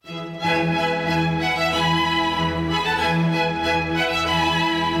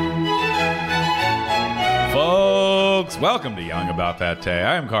Welcome to Young About Pate.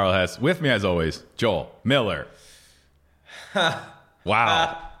 I am Carl Hess. With me, as always, Joel Miller.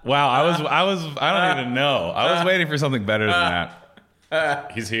 Wow. I don't even know. I was waiting for something better than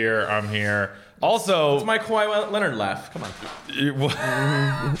that. He's here. I'm here. Also, it's my Kawhi Leonard laugh. Come on.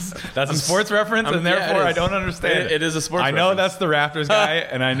 That's a sports reference, and therefore I don't understand. It is a sports I know reference. that's the Raptors guy,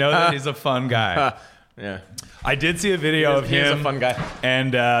 and I know that he's a fun guy. Yeah. I did see a video of him. He's a fun guy.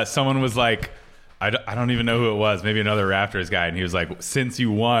 And someone was like, I don't even know who it was. Maybe another Raptors guy. And he was like, since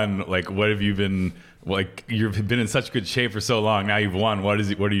you won, like, what have you been, like, you've been in such good shape for so long. Now you've won. What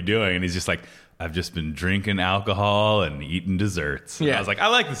are you doing? And he's just like, I've just been drinking alcohol and eating desserts. And I was like, I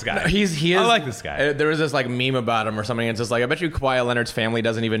like this guy. I like this guy. There was this like meme about him or something. It's just like, I bet you Kawhi Leonard's family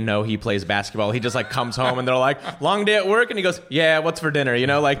doesn't even know he plays basketball. He just like comes home and they're like, long day at work, and he goes, yeah, what's for dinner? You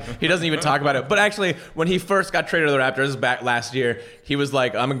know, like he doesn't even talk about it. But actually, when he first got traded to the Raptors back last year, he was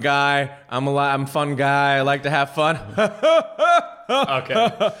like, I'm a guy, I'm a fun guy, I like to have fun.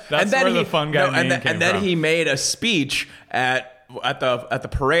 Okay, that's where the fun guy name came and then from. he made a speech at the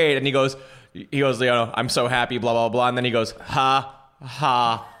parade, and he goes, you know, I'm so happy, blah, blah, blah. And then he goes, ha,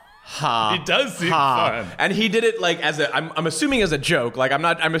 ha, ha. He does seem ha. fun. And he did it like I'm assuming as a joke. Like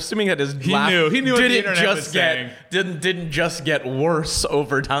I'm assuming that his laugh knew what the didn't internet was just saying. didn't just get worse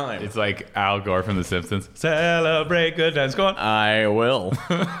over time. It's like Al Gore from The Simpsons. Celebrate good times. Go on. I will.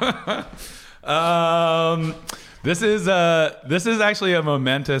 This is actually a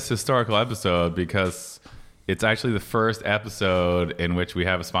momentous historical episode because it's actually the first episode in which we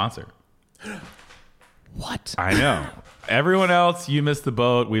have a sponsor. What? I know. Everyone else, you missed the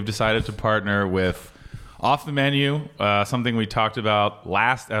boat. We've decided to partner with Off the Menu, something we talked about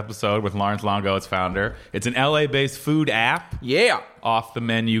last episode with Lawrence Longo, its founder. It's an LA-based food app. Yeah. Off the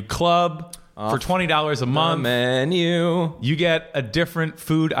Menu Club. For $20 a month. Menu. You get a different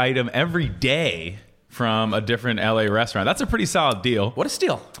food item every day from a different LA restaurant. That's a pretty solid deal. What a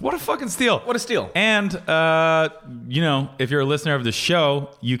steal. What a fucking steal. What a steal. And, you know, if you're a listener of the show,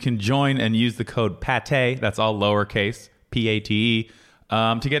 you can join and use the code PATE, that's all lowercase, P-A-T-E,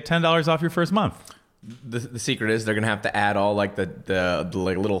 to get $10 off your first month. The secret is they're going to have to add all like the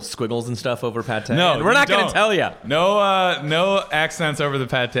like little squiggles and stuff over pate. No, and we're not going to tell you. No accents over the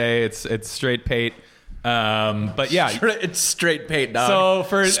pate. It's straight pate. But yeah, it's straight pate, dog. So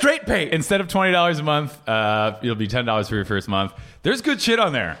for straight pate, instead of $20 a month, it'll be $10 for your first month. There's good shit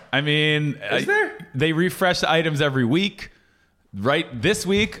on there. I mean, is there? They refresh the items every week. Right this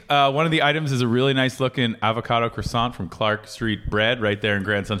week, one of the items is a really nice looking avocado croissant from Clark Street Bread, right there in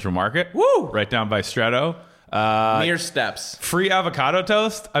Grand Central Market. Woo! Right down by Stretto. Mere steps. Free avocado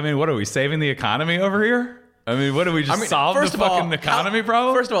toast. I mean, what are we saving the economy over here? I mean, what do we just solve the fucking economy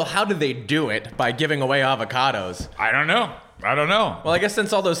problem? First of all, how did they do it by giving away avocados? I don't know. Well, I guess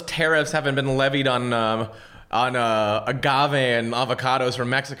since all those tariffs haven't been levied on agave and avocados from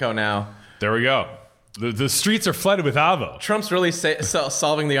Mexico now. There we go. The streets are flooded with avo. Trump's really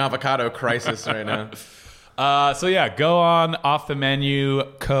solving the avocado crisis right now. So yeah, go on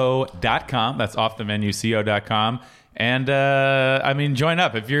offthemenuco.com. That's offthemenuco.com. And I mean, join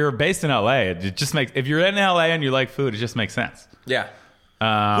up. If you're based in LA, it just makes. If you're in LA and you like food, it just makes sense. Yeah.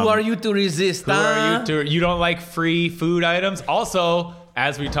 Who are you to resist? Who are you to? You don't like free food items? Also,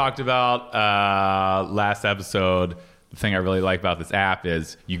 as we talked about last episode, the thing I really like about this app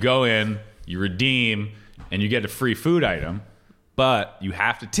is you go in, you redeem, and you get a free food item, but you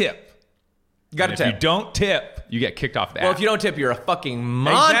have to tip. You got to tip. If you don't tip, you get kicked off the app. Well, if you don't tip, you're a fucking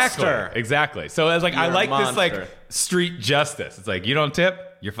monster. Exactly. So it's like, I like this like street justice. It's like, you don't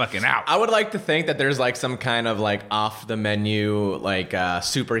tip, you're fucking out. I would like to think that there's like some kind of like off the menu like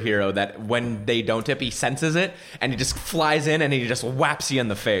superhero that when they don't tip, he senses it and he just flies in and he just whaps you in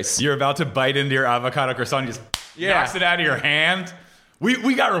the face. You're about to bite into your avocado croissant, you just knocks it out of your hand.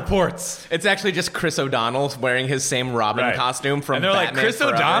 We got reports. It's actually just Chris O'Donnell wearing his same Robin costume from Batman. And they're like, Chris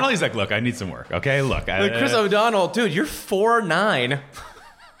Forever. O'Donnell? He's like, look, I need some work. Okay, look. Chris O'Donnell, dude, you're 4'9".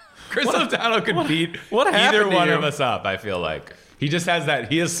 Chris O'Donnell could beat either one of us up, I feel like. He just has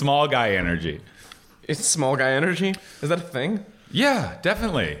that, he has small guy energy. It's small guy energy? Is that a thing? Yeah,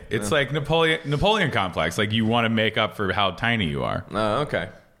 definitely. It's like Napoleon complex. Like you want to make up for how tiny you are. Oh, okay.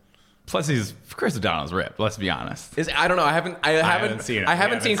 Plus, Chris O'Donnell's ripped. Let's be honest. I don't know. I haven't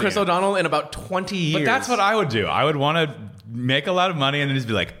seen Chris O'Donnell in about 20 years. But that's what I would do. I would want to make a lot of money and then just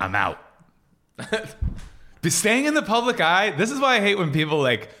be like, I'm out. Staying in the public eye. This is why I hate when people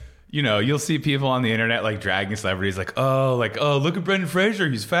like, you know, you'll see people on the internet like dragging celebrities like, oh, look at Brendan Fraser.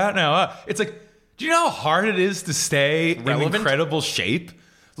 He's fat now. It's like, do you know how hard it is to stay in incredible shape?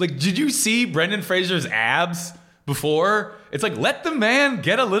 Like, did you see Brendan Fraser's abs before. It's like, let the man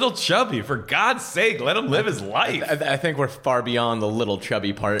get a little chubby. For God's sake, let him live his life. I think we're far beyond the little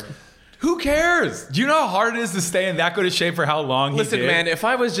chubby part. Who cares? Do you know how hard it is to stay in that good a shape for how long Listen, he did? man, if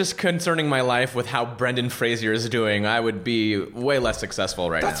I was just concerning my life with how Brendan Fraser is doing, I would be way less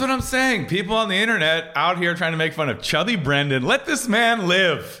successful right That's now. what I'm saying. People on the internet out here trying to make fun of chubby Brendan. Let this man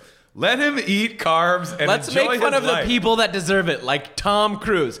live. Let him eat carbs and Let's enjoy make fun his of life. the people that deserve it, like Tom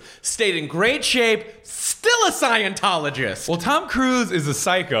Cruise. Stayed in great shape, still a Scientologist. Well, Tom Cruise is a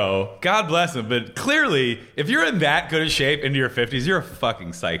psycho. God bless him. But clearly, if you're in that good a shape into your 50s, you're a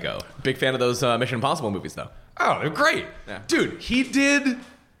fucking psycho. Big fan of those Mission Impossible movies, though. Oh, they're great. Yeah. Dude,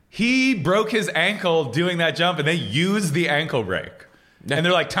 he broke his ankle doing that jump, and they used the ankle break. Yeah. And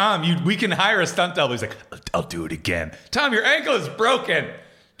they're like, Tom, we can hire a stunt double. He's like, I'll do it again. Tom, your ankle is broken.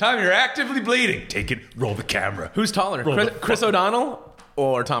 Tom, you're actively bleeding. Take it, roll the camera. Who's taller, Roll the Chris O'Donnell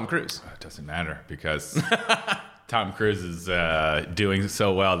or Tom Cruise? It doesn't matter because Tom Cruise is doing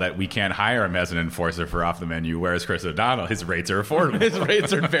so well that we can't hire him as an enforcer for Off the Menu, whereas Chris O'Donnell, his rates are affordable. His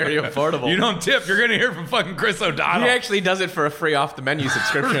rates are very affordable. You don't tip, you're going to hear from fucking Chris O'Donnell. He actually does it for a free off the menu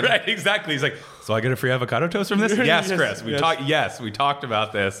subscription. Right, exactly. He's like, so I get a free avocado toast from this? Yes, Yes, Chris. We yes. talked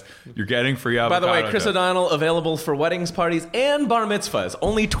about this. You're getting free By avocado the way, Chris toast. O'Donnell available for weddings, parties, and bar mitzvahs.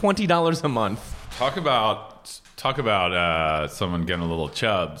 Only $20 a month. Talk about someone getting a little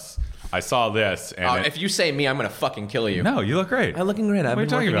chubs. I saw this, and If you say me, I'm gonna fucking kill you. no, you look great. I'm looking great. I've What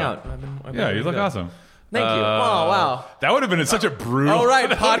been are you working talking out. about? I've been Yeah, you really look good. awesome. Thank you. Oh, wow. That would have been such a brutal. All right,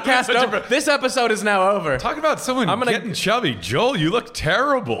 that would have been podcast such a over. This episode is now over. Talk about someone I'm gonna- getting chubby. Joel, you look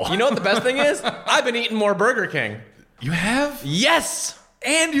terrible. You know what the best thing is? I've been eating more Burger King. You have? Yes.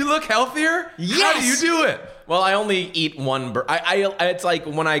 And you look healthier? How do Yes! you do it? Well, I only eat one burger. It's like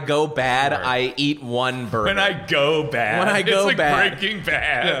when I go bad, Right. I eat one burger. When I go bad. When I go it's like bad. Breaking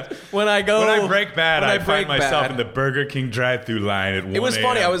Bad. When I go, When I break bad, when I break find myself bad. in the Burger King drive-thru line at 1 It was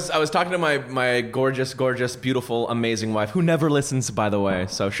funny. a.m. I was talking to my gorgeous, beautiful, amazing wife, who never listens, by the way.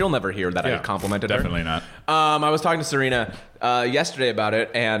 So she'll never hear that I complimented her. Definitely not. I was talking to Serena yesterday about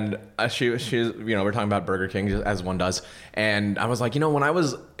it, and she we're talking about Burger King as one does, and I was like, when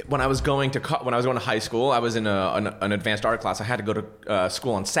I was going to high school, I was in an advanced art class. I had to go to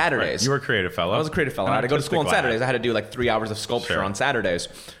school on Saturdays. You were a creative fellow. I was a creative fellow. An I had to go to school on artistic lad. Saturdays. I had to do like 3 hours of sculpture Sure. on Saturdays.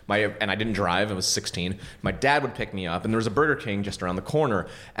 And I didn't drive. I was 16. My dad would pick me up, and there was a Burger King just around the corner.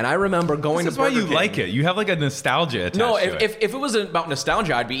 And I remember going This is to why Burger you King. like it. You have like a nostalgia attached No, to it. if it was about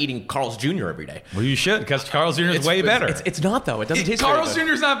nostalgia, I'd be eating Carl's Jr. every day. Well, you should, because Carl's Jr. is way better. It's not though. It doesn't taste very Carl's good.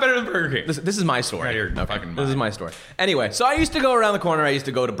 Jr. is not better than Burger King. This is my story. Right, you're fucking This is mine. my story. Anyway, so I used to go around the corner. I used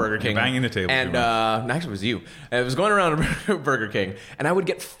to go to Burger King. banging the table And too actually, it was you. I was going around to Burger King, and I would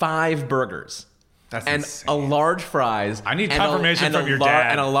get 5 burgers. That's and insane. a large fries. I need and confirmation from your lar-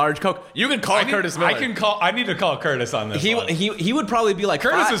 dad. And a large Coke. You can call Curtis Miller. I need to call Curtis on this one. He would probably be like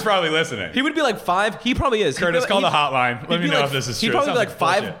Curtis 5. is probably listening. He would be like 5. He probably is. He'd Curtis, be call like- the hotline. he'd Let me be know like- if this is He'd true. It probably be sounds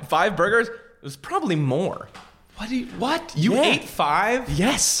like like bullshit. 5 burgers. It was probably more. What? You Yeah. ate 5?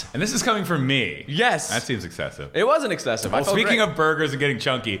 Yes. And this is coming from me. Yes. That seems excessive. It wasn't excessive. Well, speaking of burgers and getting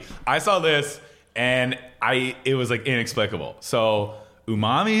chunky, I saw this and it was like inexplicable. So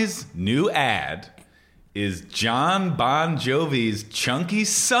Umami's new ad is John Bon Jovi's chunky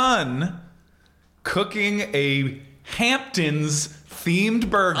son cooking a Hamptons themed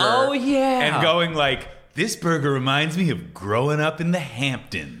burger. Oh, yeah. And going like, this burger reminds me of growing up in the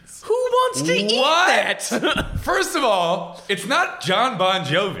Hamptons. Who wants to eat that? First of all, it's not John Bon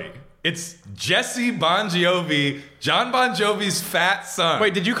Jovi. It's Jesse Bon Jovi, John Bon Jovi's fat son.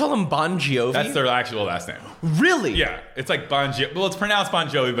 Wait, did you call him Bon Jovi? That's their actual last name. Really? Yeah, it's like Bon Jovi. Well, it's pronounced Bon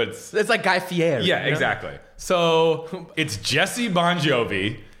Jovi, but it's... It's like Guy Fieri. Yeah, you know? exactly. So it's Jesse Bon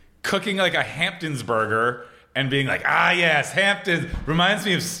Jovi cooking like a Hamptons burger and being like, yes, Hamptons reminds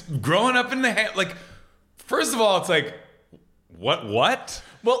me of growing up in the like. First of all, it's like, what?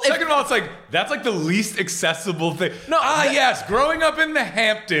 Well, second of all, it's like that's like the least accessible thing. No, yes, growing up in the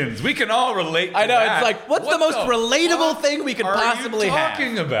Hamptons, we can all relate. To I know, that. it's like, what's the most relatable thing we could possibly have? What are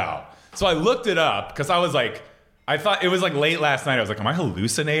you talking about? So I looked it up because I was like, I thought it was like late last night. I was like, am I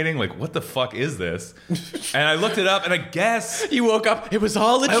hallucinating? Like, what the fuck is this? And I looked it up, and I guess You woke up, it was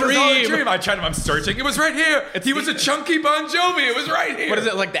all a dream. it was all a dream. I'm searching. It was right here. He was a chunky Bon Jovi. It was right here. What is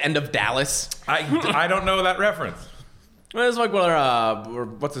it, like the end of Dallas? I don't know that reference. Well, it's like,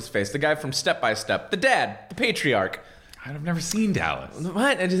 what's his face? The guy from Step by Step. The dad, the patriarch. I've never seen Dallas.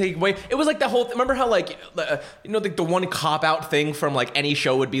 What? And just like, wait, it was like the whole. Remember how like the one cop out thing from like any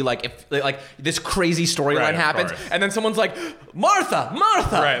show would be like if like this crazy storyline Right, of happens, course. and then someone's like Martha,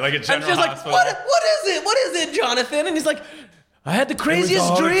 Right, like at and General she's like, Hospital. what is it, Jonathan? And he's like, I had the craziest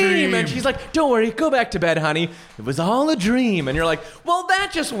all a dream. And she's like, don't worry, go back to bed, honey. It was all a dream. And you're like, well,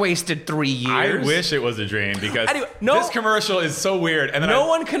 that just wasted 3 years. I wish it was a dream because Anyway, this commercial is so weird. And then no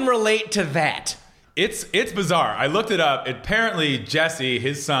one can relate to that. It's bizarre. I looked it up. Apparently, Jesse,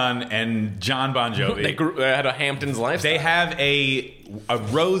 his son, and John Bon Jovi, They had a Hamptons lifestyle. they have a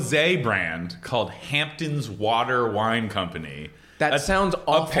rosé brand called Hamptons Water Wine Company. That sounds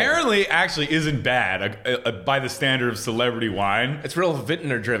awful. Apparently, actually isn't bad by the standard of celebrity wine. It's real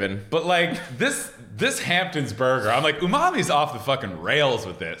vintner driven. But like this Hamptons burger, I'm like, umami's off the fucking rails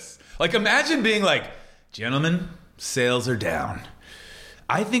with this. Like, imagine being like, gentlemen, sales are down.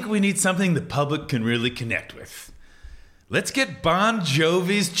 I think we need something the public can really connect with. Let's get Bon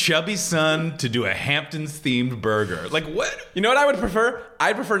Jovi's chubby son to do a Hamptons-themed burger. Like, what? You know what I would prefer?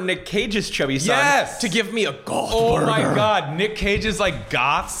 I'd prefer Nick Cage's chubby son Yes! to give me a goth Oh burger. my God, Nick Cage's like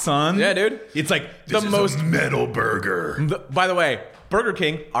goth son. Yeah, dude. It's like this The is most- a metal burger. By the way, Burger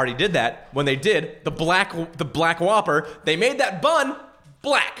King already did that. When they did the black Whopper, they made that bun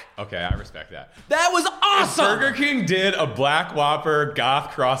black. Okay, I respect that. That was awesome. Burger King did a Black Whopper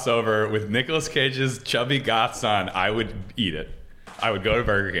goth crossover with Nicolas Cage's chubby goth son. I would eat it. I would go to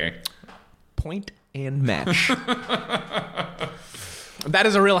Burger King. Point and match. That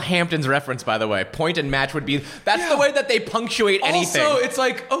is a real Hamptons reference, by the way. Point and match would be... That's the way that they punctuate anything. Also, it's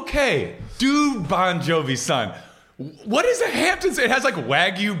like, okay, dude, Bon Jovi's son. What is a Hamptons? It has like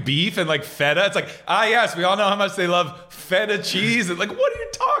Wagyu beef and like feta. It's like, yes, we all know how much they love feta cheese. And like, what are you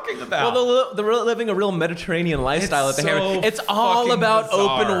talking about? Well, they're living a real Mediterranean lifestyle It's at the Hamptons. so It's all fucking about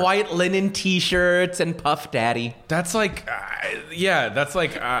bizarre. open white linen T-shirts and Puff Daddy. That's like, that's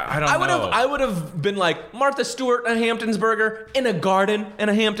like, I don't know. I would have been like Martha Stewart in a Hamptons burger, in a garden in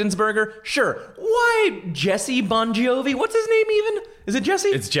a Hamptons burger. Sure. Why Jesse Bon Jovi? What's his name even? Is it Jesse?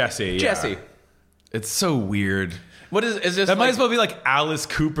 It's Jesse. Yeah. Jesse. It's so weird. What is this? That might as well be like Alice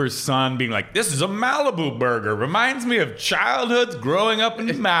Cooper's son being like, this is a Malibu burger. Reminds me of childhood growing up in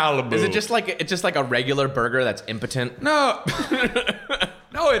Malibu. Is it just like a regular burger that's impotent? No.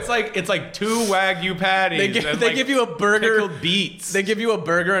 No, it's like 2 Wagyu patties. They give you a burger. Pickled beets. They give you a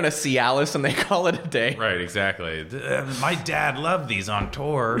burger and a Cialis and they call it a day. Right, exactly. My dad loved these on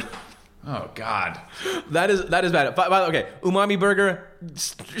tour. Oh, God. That is bad. Okay, umami burger.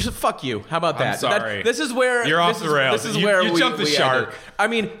 Just fuck you. How about that? I'm sorry. This is where You're off the rails. This is You where jumped the we shark. ended. I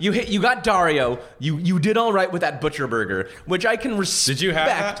mean, you got Dario. You did all right with that butcher burger, which I can respect. Did you have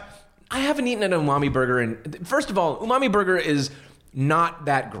that? I haven't eaten an umami burger, and first of all, umami burger is not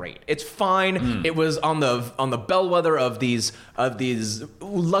that great. It's fine. It was on the bellwether of these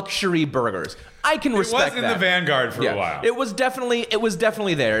luxury burgers. I can respect It was in that. the vanguard for a while. It was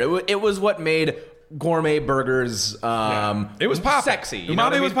definitely there. It was what made gourmet burgers It was popping. sexy. You know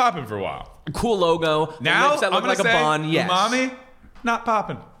what I Umami mean? was popping for a while. Cool logo. Now, lips that I'm look going like to a say bun. Yes. umami, not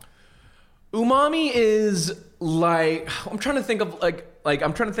popping. Umami is like I'm trying to think of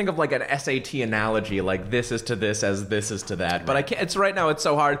like an SAT analogy. Like this is to this as this is to that. But I can't. It's right now. It's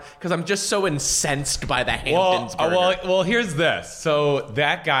so hard because I'm just so incensed by the Hamptons burger. Well, here's this. So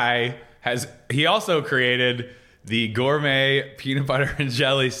that guy he also created the gourmet peanut butter and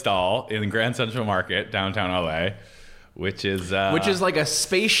jelly stall in Grand Central Market, downtown LA, which is like a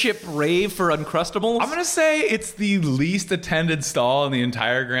spaceship rave for Uncrustables. I'm gonna say it's the least attended stall in the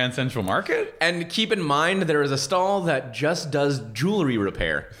entire Grand Central Market. And keep in mind, there is a stall that just does jewelry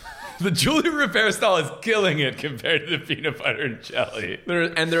repair. The jewelry repair stall is killing it compared to the peanut butter and jelly.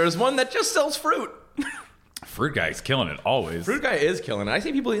 There is one that just sells fruit. Fruit Guy's killing it always. Fruit Guy is killing it. I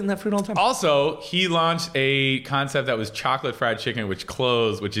see people eating that fruit all the time. Also, he launched a concept that was chocolate fried chicken, which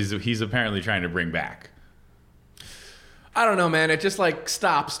closed, which he's apparently trying to bring back. I don't know, man. It's just like,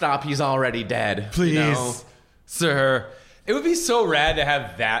 stop. He's already dead. Please, You know? sir. It would be so rad to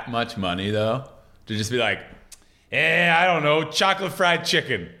have that much money, though. To just be like, I don't know, chocolate fried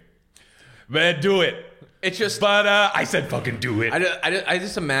chicken. But do it. It's just... But I said fucking do it. I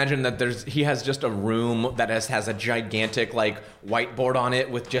just imagine that he has just a room that has a gigantic like whiteboard on it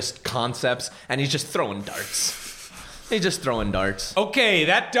with just concepts, and he's just throwing darts. He's just throwing darts. Okay,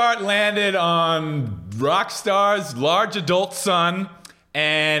 that dart landed on Rockstar's large adult son,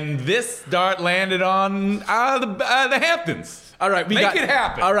 and this dart landed on the Hamptons. All right, Make it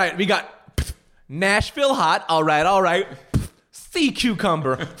happen. All right, we got Nashville hot. All right. Sea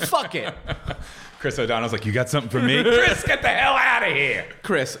cucumber. Fuck it. Chris O'Donnell's like, you got something for me? Chris, get the hell out of here.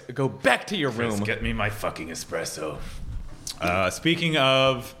 Chris, go back to your room. Chris, get me my fucking espresso. Speaking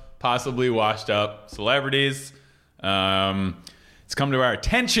of possibly washed up celebrities, it's come to our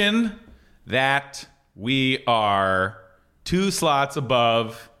attention that we are 2 slots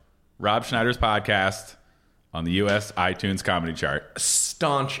above Rob Schneider's podcast on the U.S. iTunes comedy chart.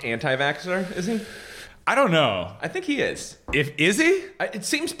 Staunch anti-vaxxer, is he? I don't know. I think he is. Is he? It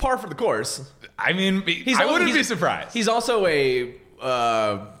seems par for the course. I mean, I wouldn't be surprised. He's also a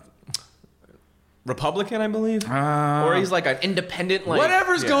Republican, I believe. Or he's like an independent.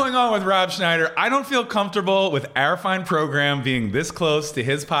 Whatever's going on with Rob Schneider, I don't feel comfortable with our fine program being this close to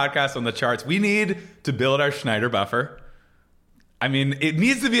his podcast on the charts. We need to build our Schneider buffer. I mean, it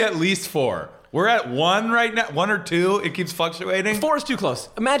needs to be at least 4. We're at 1 right now, 1 or 2. It keeps fluctuating. 4 is too close.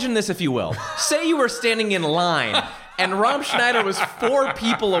 Imagine this, if you will. Say you were standing in line and Rob Schneider was 4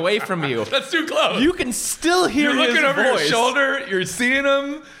 people away from you. That's too close. You can still hear his voice. You're looking over your shoulder. You're seeing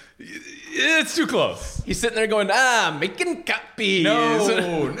him. It's too close. He's sitting there going, making copies.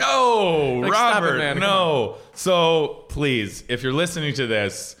 No, Like, Robert, stop it, man. no. So please, if you're listening to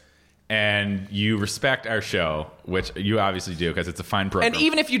this and you respect our show, which you obviously do because it's a fine program. And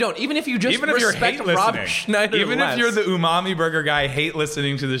even if you don't, even if you just even if you're respect hate Rob listening, Schneider even less, if you're the umami burger guy, hate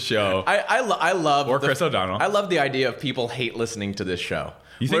listening to the show. I love or Chris O'Donnell. I love the idea of people hate listening to this show.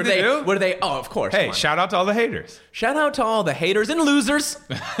 You think they do? Where they? Oh, of course. Hey, shout out to all the haters. Shout out to all the haters and losers.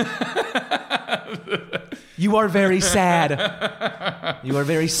 You are very sad. You are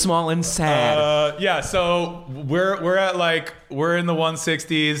very small and sad. Yeah, so we're in the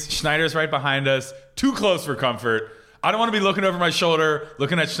 160s. Schneider's right behind us. Too close for comfort. I don't want to be looking over my shoulder,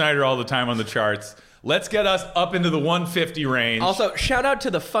 looking at Schneider all the time on the charts. Let's get us up into the 150 range. Also, shout out to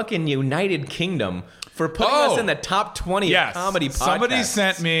the fucking United Kingdom for putting us in the top 20 of comedy podcasts. Somebody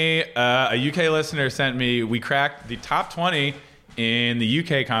sent me, a UK listener sent me, we cracked the top 20 in the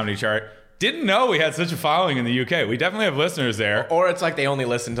UK comedy chart. Didn't know we had such a following in the UK. We definitely have listeners there. Or it's like they only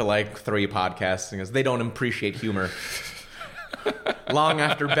listen to like 3 podcasts because they don't appreciate humor. Long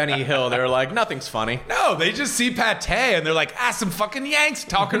after Benny Hill, they were like, nothing's funny. No, they just see Pate and they're like, some fucking Yanks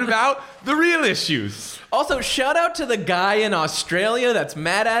talking about the real issues. Also, shout out to the guy in Australia that's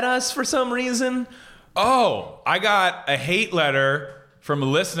mad at us for some reason. Oh, I got a hate letter from a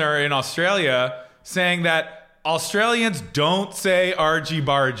listener in Australia saying that Australians don't say argy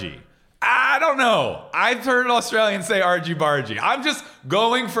bargy. I don't know. I've heard Australians say argy bargy. I'm just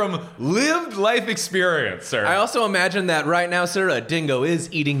going from lived life experience, sir. I also imagine that right now, sir, a dingo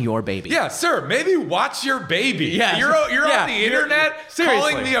is eating your baby. Yeah, sir, maybe watch your baby. Yeah. You're on the internet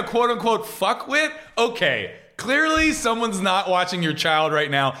seriously. calling me a quote-unquote fuckwit? Okay, clearly someone's not watching your child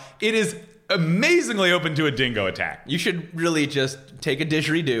right now. It is amazingly open to a dingo attack. You should really just take a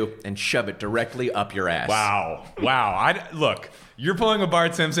didgeridoo and shove it directly up your ass. Wow. Look, you're pulling a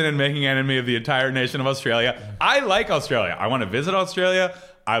Bart Simpson and making an enemy of the entire nation of Australia. I like Australia. I want to visit Australia.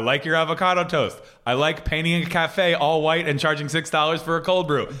 I like your avocado toast. I like painting a cafe all white and charging $6 for a cold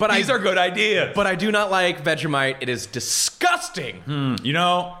brew. But these are good ideas. But I do not like Vegemite. It is disgusting. You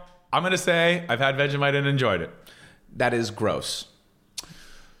know, I'm going to say I've had Vegemite and enjoyed it. That is gross.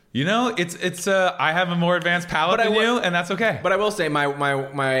 You know, it's I have a more advanced palate than you, and that's okay. But I will say,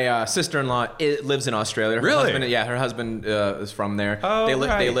 my sister-in-law lives in Australia. Her husband is from there. Oh, they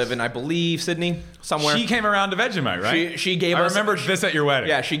right. live in, I believe, Sydney somewhere. She came around to Vegemite, right? She gave us. I remember this at your wedding.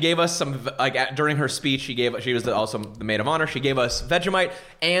 Yeah, she gave us some during her speech. She was also the maid of honor. She gave us Vegemite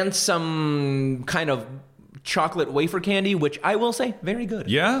and some kind of chocolate wafer candy, which I will say, very good.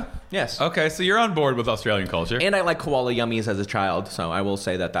 Yeah? Yes. Okay, so you're on board with Australian culture. And I like koala yummies as a child, so I will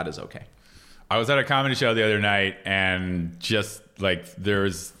say that is okay. I was at a comedy show the other night, and just like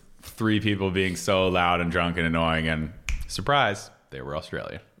there's 3 people being so loud and drunk and annoying, and surprise, they were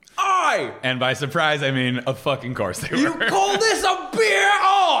Australian. And by surprise, I mean a fucking course they were. You call this a beer?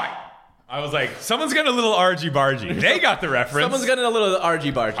 I was like, someone's got a little argy bargy. They got the reference. Someone's got a little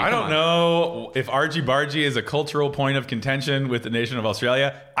argy bargy. I don't know if argy bargy is a cultural point of contention with the nation of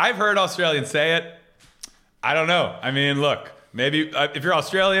Australia. I've heard Australians say it. I don't know. I mean, look, maybe if you're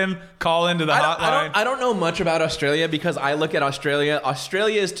Australian, call into the hotline. I don't know much about Australia because I look at Australia.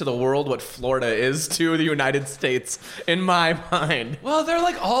 Australia is to the world what Florida is to the United States in my mind. Well, they're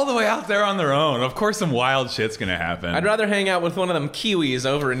like all the way out there on their own. Of course, some wild shit's going to happen. I'd rather hang out with one of them Kiwis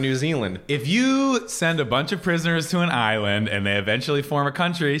over in New Zealand. If you send a bunch of prisoners to an island and they eventually form a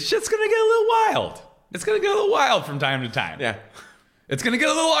country, shit's going to get a little wild. It's going to get a little wild from time to time. Yeah. It's going to get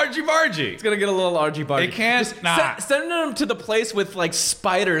a little argy-bargy. It's going to get a little argy-bargy. It can't not. Send them to the place with, like,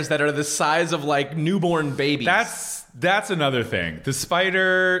 spiders that are the size of, like, newborn babies. That's another thing. The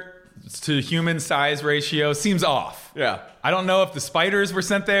spider to human size ratio seems off. Yeah. I don't know if the spiders were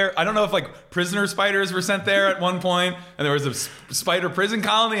sent there. I don't know if, like, prisoner spiders were sent there at one point, and there was a spider prison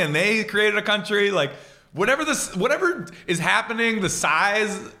colony, and they created a country. Like, whatever is happening, the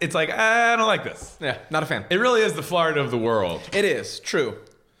size, it's like, I don't like this. Yeah, not a fan. It really is the Florida of the world. It is, true.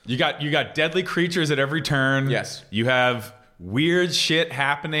 You got deadly creatures at every turn. Yes. You have weird shit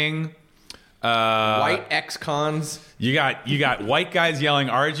happening. White ex-cons. You got white guys yelling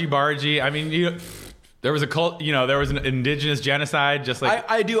 "Argy bargy." I mean, there was a cult. There was an indigenous genocide. Just like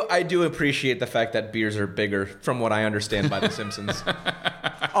I do appreciate the fact that beers are bigger, from what I understand by The Simpsons.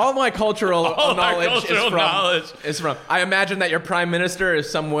 All my cultural knowledge is from. I imagine that your prime minister is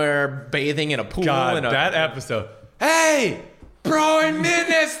somewhere bathing in a pool. God, that episode. Hey, prime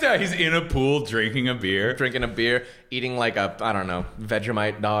minister! He's in a pool drinking a beer, eating like a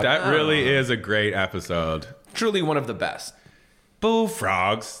Vegemite dog. That really is a great episode. Truly one of the best.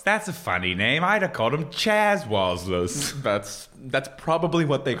 Bullfrogs. That's a funny name. I'd have called them Chazwazlos. That's probably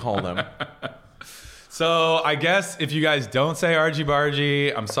what they call them. So I guess if you guys don't say Argy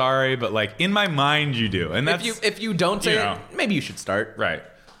bargy, I'm sorry, but like in my mind you do. And that's, if you don't say it, maybe you should start. Right.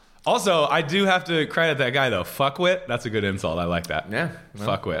 Also, I do have to credit that guy though. Fuckwit. That's a good insult. I like that. Yeah. Well.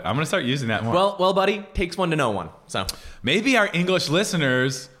 Fuckwit. I'm gonna start using that more. Well, buddy, takes one to know one. So maybe our English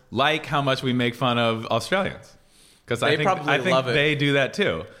listeners like how much we make fun of Australians. Because I think love it. They do that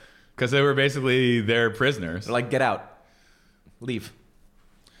too. Because they were basically their prisoners. They're like, get out. Leave.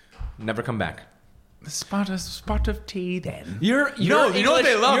 Never come back. A spot of tea then. You're you know what they love?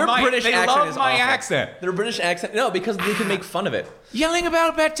 They love my accent. Their British accent. No, because they can make fun of it. Yelling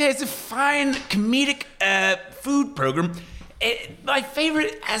about Bette is a fine comedic food program. My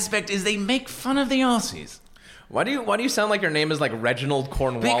favorite aspect is they make fun of the Aussies. Why do you sound like your name is like Reginald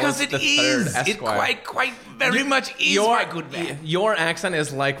Cornwallis because it is. Esquire? It quite very much is my good man. Your accent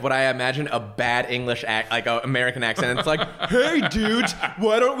is like what I imagine a bad English like an American accent. It's like, hey dudes,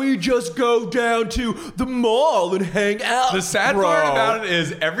 why don't we just go down to the mall and hang out? The sad part about it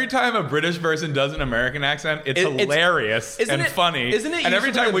is every time a British person does an American accent, it's hilarious and funny. Isn't it? And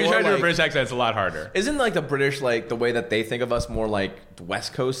every time we try to do a like, British accent, it's a lot harder. Isn't like the British like the way that they think of us more like the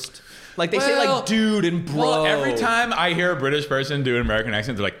West Coast? Like they say like dude and bro. Well, every time I hear a British person do an American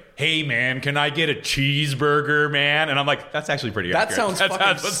accent, they're like, hey man, can I get a cheeseburger, man? And I'm like, that's actually pretty accurate. That sounds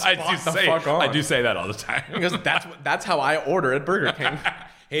I do say that all the time. Because that's how I order at Burger King.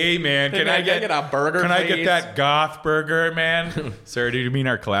 Hey man, can I get a burger? Can I get that goth burger, man? Sir, do you mean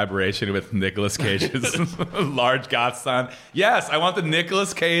our collaboration with Nicolas Cage's large goth son? Yes, I want the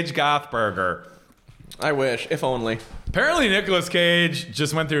Nicolas Cage goth burger. I wish, if only. Apparently, Nicolas Cage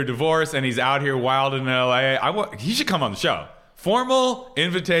just went through a divorce and he's out here wild in LA. He should come on the show. Formal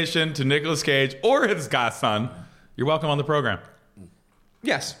invitation to Nicolas Cage or his godson. You're welcome on the program.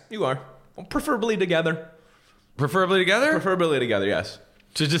 Yes, you are. Preferably together. Preferably together? Preferably together, yes.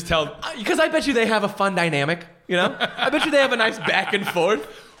 To just tell... Because I bet you they have a fun dynamic, you know? I bet you they have a nice back and forth.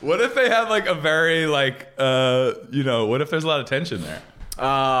 What if they have like a very like, what if there's a lot of tension there?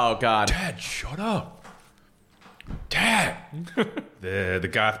 Oh, God. Dad, shut up. Dad, the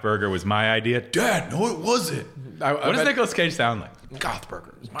goth burger was my idea. Dad, no, it wasn't. What does Nicolas Cage sound like? Goth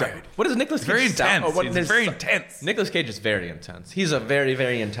burger is my idea. What does Nicolas Cage very intense. He's very intense. Nicolas Cage is very intense. He's a very,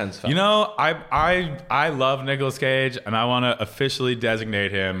 very intense fellow. You know, I love Nicolas Cage, and I want to officially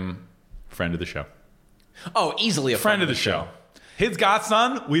designate him friend of the show. Oh, easily a friend of the show. His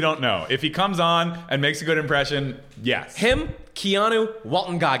godson, we don't know. If he comes on and makes a good impression, yes. Him, Keanu,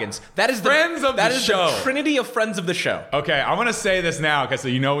 Walton Goggins. That is the trinity of friends of the show. Okay, I want to say this now because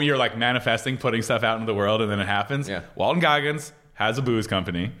you're like manifesting, putting stuff out into the world, and then it happens. Yeah. Walton Goggins has a booze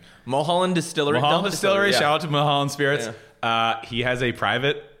company. Mulholland Distillery. Yeah. Shout out to Mulholland Spirits. Yeah. He has a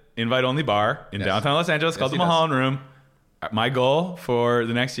private invite-only bar in downtown Los Angeles called the Mulholland Room. My goal for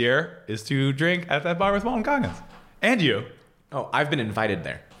the next year is to drink at that bar with Walton Goggins. And you. Oh, I've been invited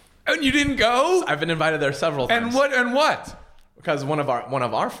there. And you didn't go? I've been invited there several times. And what? Because one of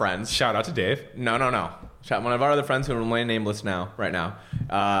our friends. Shout out to Dave. No. One of our other friends who remain nameless right now,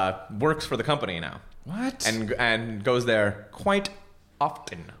 works for the company now. What? And goes there quite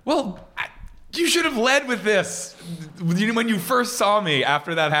often. Well, you should have led with this when you first saw me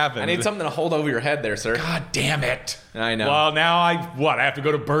after that happened. I need something to hold over your head there, sir. God damn it. I know. Well, now I have to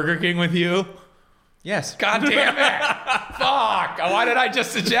go to Burger King with you? Yes. God damn it. Fuck. Why did I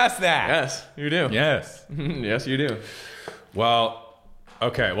just suggest that? Yes, you do. Yes. Yes, you do. Well,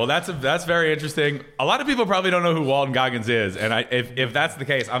 okay. Well, that's very interesting. A lot of people probably don't know who Walton Goggins is. And if that's the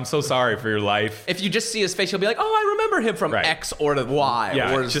case, I'm so sorry for your life. If you just see his face, you'll be like, oh, I remember him from X or the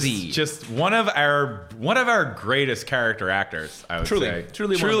Y or Z. Just one of our greatest character actors, I would say.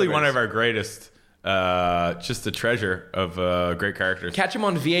 Truly one of our greatest. Just a treasure of great characters. Catch him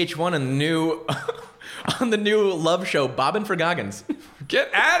on VH1 and the new on the new love show, Bobbin for Goggins. Get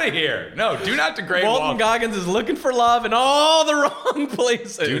out of here. No, do not degrade Walton Walden. Goggins is looking for love in all the wrong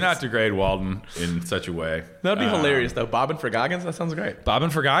places. Do not degrade Walden in such a way. That'd be hilarious, though. Bobbin for Goggins? That sounds great. Bobbin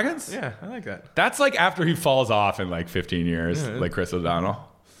for Goggins? Yeah, I like that. That's like after he falls off in like 15 years, like Chris O'Donnell.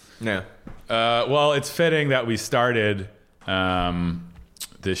 Yeah. Well, it's fitting that we started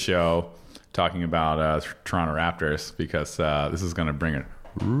this show talking about Toronto Raptors because this is going to bring it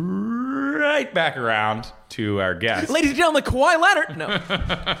right back around to our guest. Ladies and gentlemen, Kawhi Leonard. No.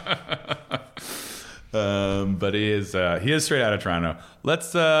 But he is straight out of Toronto.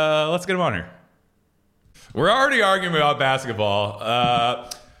 Let's get him on here. We're already arguing about basketball.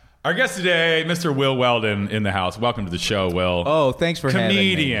 Our guest today, Mr. Will Weldon, in the house. Welcome to the show, Will. Oh, thanks for having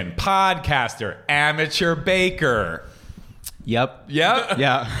me. Comedian, podcaster, amateur baker. Yep. Yep.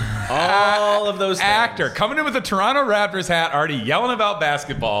 Yeah. All of those things. Actor coming in with a Toronto Raptors hat, already yelling about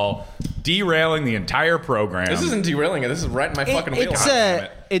basketball, derailing the entire program. This isn't derailing it. This is right in my fucking wheelhouse.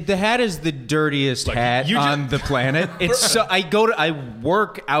 The hat is the dirtiest hat you just- on the planet. It's so I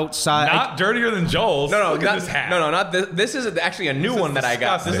work outside. not dirtier than Joel's. No, Look at this hat. No, not this. This is actually a new one that I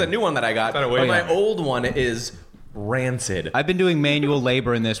got. This is a disgusting. new one that I got. Thought it But weighed my more. old one is rancid. I've been doing manual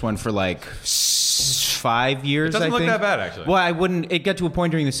labor in this one for like 5 years. It doesn't I look think. that bad, actually. Well, I wouldn't. It got to a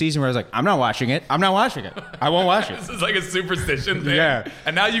point during the season where I was like, I'm not washing it. I'm not washing it. I won't wash it. This is like a superstition thing. Yeah.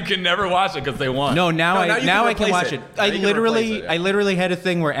 And now you can never watch it because they won. No, now No, now I you can can replace watch it. it. Now you can replace it, yeah. I literally had a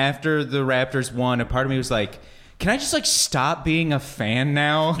thing where after the Raptors won, a part of me was like, can I just like stop being a fan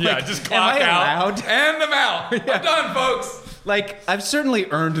now? Yeah, Like, just am clock I out. allowed? And I'm out. I'm done, folks. Like, I've certainly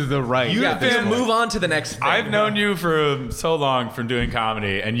earned the right. You Yeah, have been- move on to the next thing. I've known you for so long from doing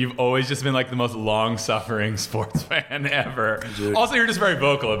comedy, and you've always just been like the most long-suffering sports fan ever. Also, you're just very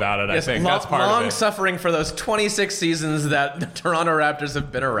vocal about it, Yes, I think. That's part of long it. suffering for those 26 seasons that the Toronto Raptors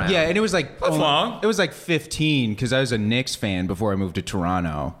have been around. Yeah, and it was like long. It was like 15 because I was a Knicks fan before I moved to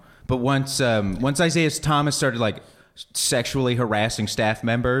Toronto. But once Isaiah Thomas started like sexually harassing staff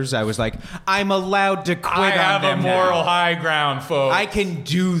members, I was like, I'm allowed to quit I on have a them moral now. high ground, folks. I can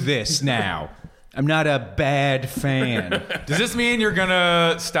do this now. I'm not a bad fan. Does this mean you're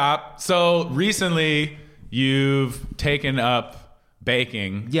gonna stop? So recently, you've taken up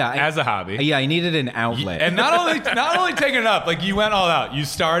baking as a hobby. Yeah, I needed an outlet. And not only taking it up, like you went all out. You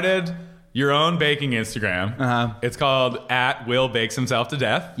started your own baking Instagram. Uh-huh. It's called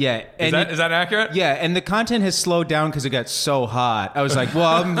 @WillBakesHimselfToDeath. Yeah, Is that accurate? Yeah, and the content has slowed down because it got so hot. I was like, well,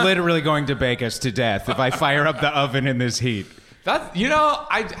 I'm literally going to bake us to death if I fire up the oven in this heat.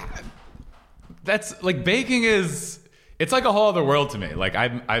 That's like baking is. It's like a whole other world to me. Like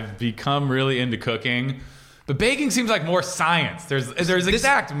I've become really into cooking. But baking seems like more science. There's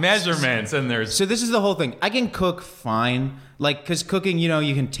exact measurements and there's. So this is the whole thing. I can cook fine, like because cooking, you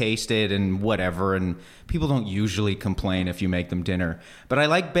can taste it and whatever, and people don't usually complain if you make them dinner. But I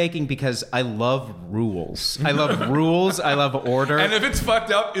like baking because I love rules. I love rules. I love order. And if it's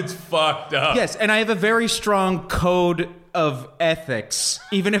fucked up, it's fucked up. Yes, and I have a very strong code of ethics,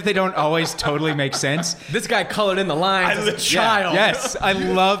 even if they don't always totally make sense. This guy colored in the lines as a child. Yes, I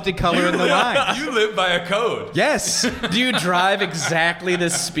love to color in the lines. You live by a code. Yes. Do you drive exactly the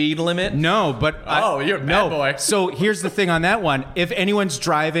speed limit? No, but You're a bad boy. So here's the thing on that one: if anyone's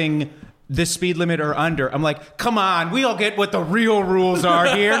driving the speed limit or under, I'm like, come on, we all get what the real rules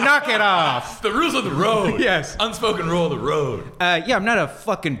are here. Knock it off. The rules of the road. Yes. Unspoken rule of the road. Yeah, I'm not a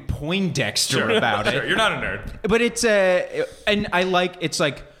fucking Poindexter about it. Sure, you're not a nerd. But it's and I like it's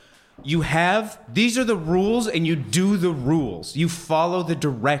like these are the rules and you do the rules. You follow the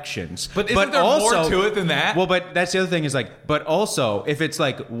directions. But isn't there more to it than that? Well, but that's the other thing is like, but also if it's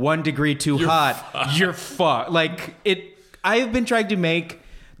like 1 degree too hot, you're fucked. Like I have been trying to make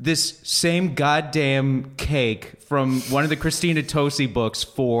this same goddamn cake from one of the Christina Tosi books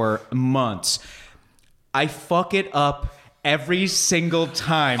for months. I fuck it up every single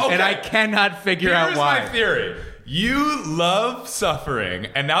time, and I cannot figure out why. Here's my theory. You love suffering,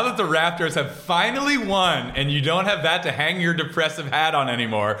 and now that the Raptors have finally won and you don't have that to hang your depressive hat on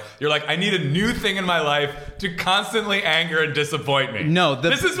anymore, you're like, I need a new thing in my life to constantly anger and disappoint me. No,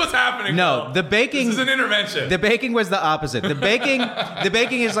 this is what's happening. No, Will. the baking. This is an intervention. The baking was the opposite. The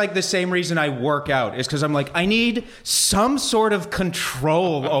baking is like the same reason I work out is because I'm like, I need some sort of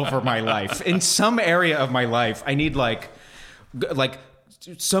control over my life. In some area of my life, I need like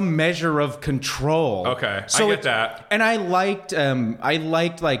some measure of control. Okay, I get that. And I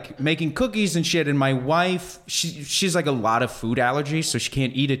liked like making cookies and shit. And my wife, she's like a lot of food allergies, so she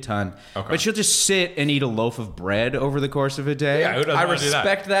can't eat a ton. Okay. But she'll just sit and eat a loaf of bread over the course of a day. Yeah, who doesn't I wanna do that?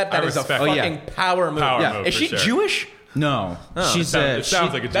 respect that. That is a respect fucking that. power move. Power Yeah. move, Is for she sure. Jewish? No, she's It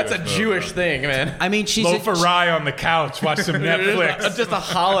sounds like a That's a Jewish Jewish move, thing, man. I mean, she's Loaf of rye on the couch, watch some Netflix. Just a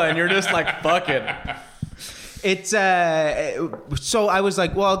challah, and you're just like, fuck it. It's so I was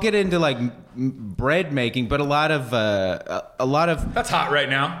like, well, I'll get into like bread making, but a lot of That's hot right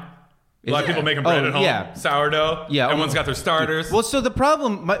now. A lot of people making bread Oh, at home. yeah. Sourdough. Yeah. Everyone's got their starters. Well, so the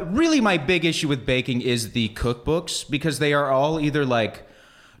problem, my big issue with baking is the cookbooks, because they are all either like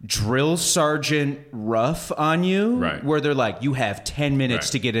drill sergeant rough on you, Right. where they're like, you have 10 minutes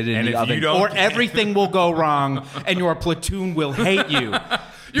Right. to get it in And the if you oven, don't or get- everything will go wrong and your platoon will hate you.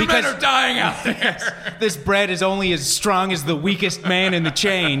 Your men Because are dying out there. this bread is only as strong as the weakest man in the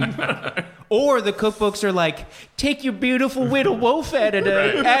chain. Or the cookbooks are like, take your beautiful little loaf out of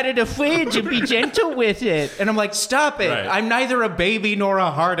the fridge and be gentle with it. And I'm like, stop it. Right. I'm neither a baby nor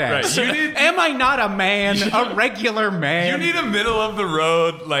a hard ass. Right. You need- Am I not a man? A regular man? You need a middle of the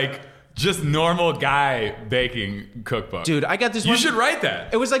road, like just normal guy baking cookbook. Dude, I got this You one. should write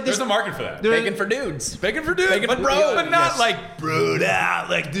that. It was like this- There's a market for that. There- Bacon for dudes. Bacon for dudes, Bacon but for bro, dudes. but not Yes. like brewed out.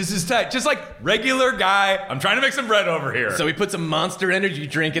 Like this is tight. Just like regular guy. I'm trying to make some bread over here. So we put some Monster Energy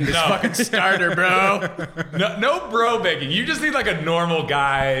drink in this No. fucking starter, bro. no bro baking. You just need like a normal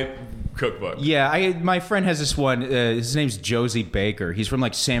guy cookbook. Yeah, my friend has this one. His name's Josie Baker. He's from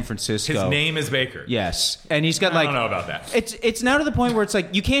like San Francisco. His name is Baker. Yes, and he's got I like. don't know about that. It's now to the point where it's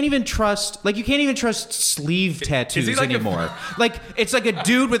like you can't even trust sleeve tattoos like a- anymore. Like it's like a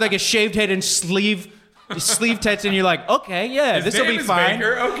dude with like a shaved head and sleeve tats, and you're like, okay, yeah, His this will name be is fine.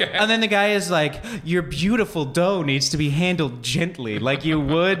 Baker, okay. And then the guy is like, your beautiful dough needs to be handled gently, like you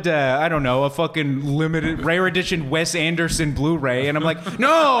would, I don't know, a fucking limited rare edition Wes Anderson Blu-ray. And I'm like,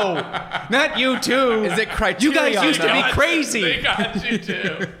 no, not you too. Is it Criterion? You guys used to be They crazy. got you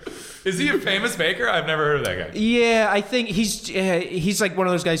too. Is he a famous baker? I've never heard of that guy. Yeah, I think he's like one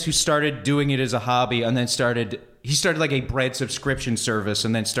of those guys who started doing it as a hobby and then started like a bread subscription service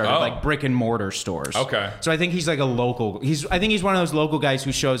and then started Oh. like brick and mortar stores. Okay. So I think he's like a local. I think he's one of those local guys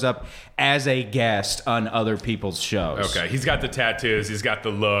who shows up as a guest on other people's shows. Okay, he's got the tattoos. He's got the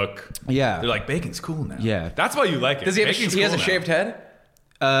look. Yeah. They're like, bacon's cool now. Yeah. That's why you like it. Does he have Bacon's he has a cool now. shaved head?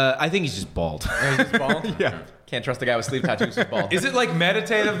 I think he's just bald. He's bald? Yeah. Can't trust a guy with sleeve tattoos who's bald. Is it like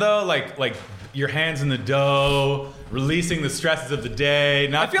meditative though? Like your hands in the dough, releasing the stresses of the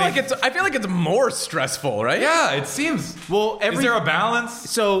day. I feel like it's more stressful, right? Yeah, it seems. Well, is there a balance?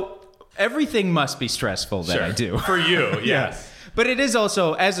 So everything must be stressful that I do. For you, yes. But it is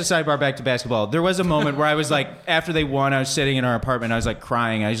also, as a sidebar back to basketball, there was a moment where I was like, after they won, I was sitting in our apartment, I was like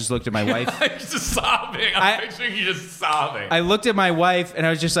crying. I just looked at my wife. Just sobbing. I'm picturing you just sobbing. I looked at my wife and I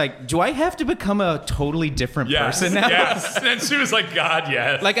was just like, do I have to become a totally different person now? Yes. And she was like, God,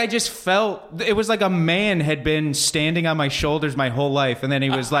 yes. Like I just felt, it was like a man had been standing on my shoulders my whole life. And then he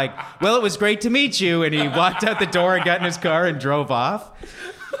was like, well, it was great to meet you. And he walked out the door and got in his car and drove off.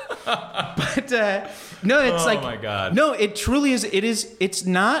 But no, it's Oh my God. No, it truly is. It's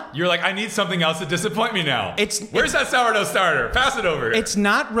not. You're like, I need something else to disappoint me now. Where's that sourdough starter? Pass it over here. It's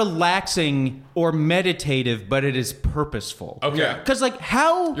not relaxing or meditative, but it is purposeful. Okay. Because like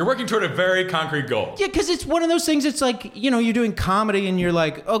how You're working toward a very concrete goal. Yeah, because it's one of those things. It's like, you're doing comedy and you're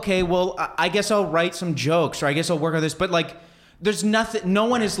like, okay, well, I guess I'll write some jokes or I guess I'll work on this. But like, there's nothing. No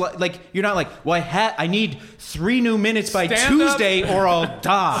one is like you're not like, well, I need 3 new minutes by Stand up. Tuesday or I'll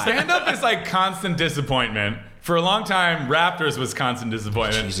die. Stand up is like constant disappointment. For a long time, Raptors was constant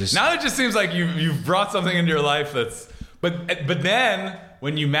disappointment. Jesus. Now it just seems like you've brought something into your life that's. But then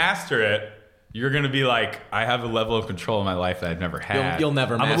when you master it, you're gonna be like, I have a level of control in my life that I've never had. You'll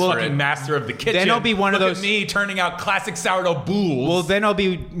never I'm master a fucking it. master of the kitchen. Then I'll be one of Look those- at me turning out classic sourdough boules. Well, then I'll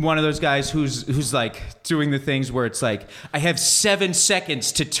be one of those guys who's like doing the things where it's like, I have 7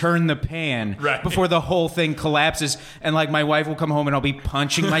 seconds to turn the pan Right. before the whole thing collapses. And like my wife will come home and I'll be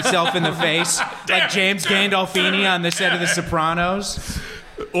punching myself in the face like James Gandolfini on the set of The Sopranos.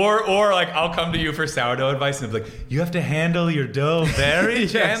 Or like I'll come to you for sourdough advice and be like, you have to handle your dough very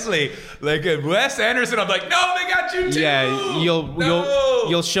gently. Like Wes Anderson, I'm like, no, they got you too. Yeah,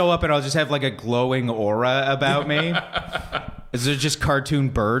 you'll show up and I'll just have like a glowing aura about me. Is there just cartoon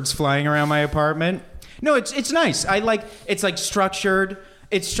birds flying around my apartment? No, it's nice. It's like structured.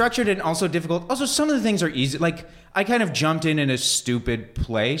 It's structured and also difficult. Also, some of the things are easy. Like I kind of jumped in a stupid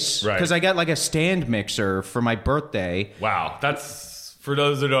place Right. because I got like a stand mixer for my birthday. Wow, that's for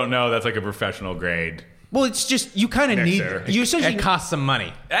those who don't know, that's like a professional grade. Well, it's just you kind of need Mixer. you essentially It costs some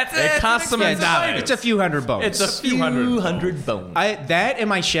money. That's It costs some It's dollars. it's a few hundred bones. It's a few hundred bones. That and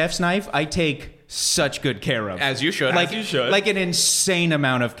my chef's knife, I take such good care of. As you should. Like, As you should. like an insane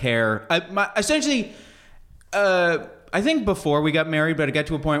amount of care. I think before we got married, but I got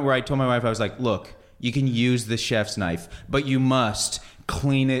to a point where I told my wife, I was like, look, you can use the chef's knife, but you must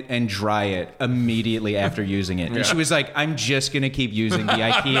clean it and dry it immediately after using it. And she was like, I'm just going to keep using the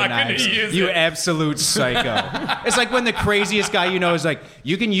IKEA knives. You absolute psycho. It's like when the craziest guy you know is like,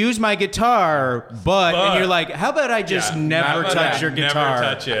 you can use my guitar, but and you're like, how about I just never touch your guitar?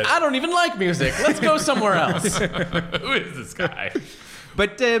 Never touch it. I don't even like music. Let's go somewhere else. Who is this guy?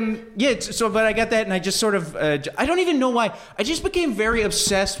 But but I got that, and I just sort of I don't even know why. I just became very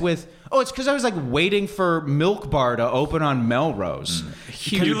obsessed with. Oh, it's because I was like waiting for Milk Bar to open on Melrose.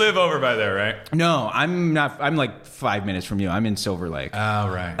 You live over by there, right? No, I'm not. I'm like 5 minutes from you. I'm in Silver Lake. Oh,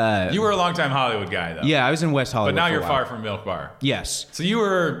 right. You were a longtime Hollywood guy, though. Yeah, I was in West Hollywood. But now for a you're while. far from Milk Bar. Yes. So you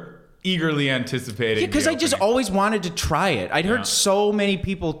were eagerly anticipating. Yeah, because the I just opening. always wanted to try it. I'd heard so many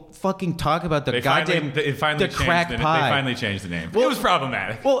people fucking talk about the goddamn It finally the crack changed pie. They finally changed the name. It was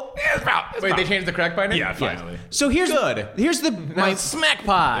problematic. Well, Wait, they changed the crack pie name? Yeah, finally. so here's Good. Here's the My smack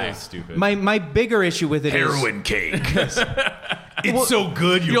pie. That's stupid. my bigger issue with it is heroin cake. It's so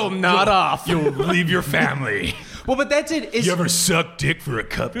good You'll nod off. You'll leave your family. well, but that's it. It's, You ever suck dick for a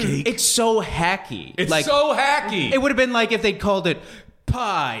cupcake? it's so hacky. It's like, so hacky. It would have been like if they'd called it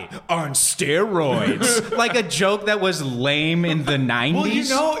pie on steroids, like a joke that was lame in the 90s.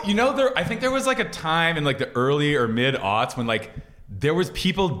 Well, there. I think there was like a time in like the early or mid aughts when like there was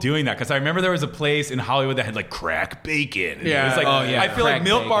people doing that because I remember there was a place in Hollywood that had like crack bacon. Yeah. It was like, Oh, yeah, I feel like crack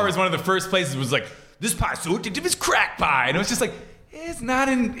Milk Bar bacon. was one of the first places. Was like this pie so addictive, it's crack pie, and it was just like it's not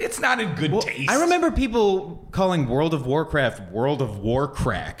in good taste. I remember people calling World of Warcraft World of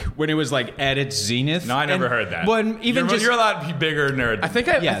Warcrack when it was like at its zenith. No, I never heard that. When even you're a lot bigger nerd. I think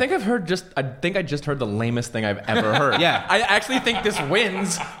I just heard the lamest thing I've ever heard. Yeah. I actually think this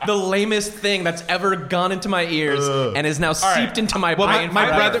wins the lamest thing that's ever gone into my ears and is now seeped into my brain.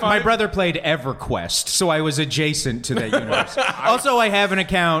 my brother played EverQuest, so I was adjacent to that universe. Also, I have an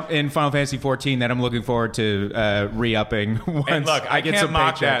account in Final Fantasy 14 that I'm looking forward to re-upping once And look, I get can't some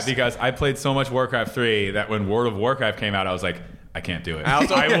mock paychecks. that because I played so much Warcraft 3 that when World of Warcraft came out, I was like, I can't do it.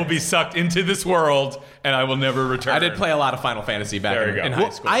 I will be sucked into this world and I will never return. I did play a lot of Final Fantasy back There you go. in high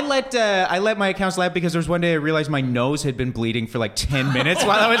Well, school. I let my accounts lapse because there was one day I realized my nose had been bleeding for like 10 minutes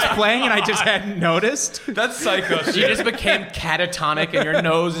while I was playing, and I just hadn't noticed. That's psycho you shit. just became catatonic and your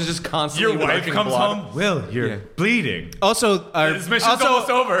nose is just constantly Your wife gushing comes blood. home, Will, you're bleeding. Also, This mission's almost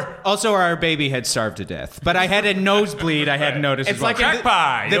over. Also, our baby had starved to death, but I had a noseblead. I hadn't noticed. It's as well. like Crack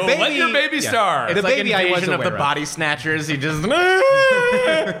pie. the You'll let baby- your baby yeah. starve. It's The like baby I was Invasion of the aware of. Body Snatchers. He just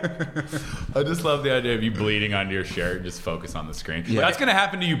I just love the idea of you bleeding onto your shirt and just focus on the screen. That's going to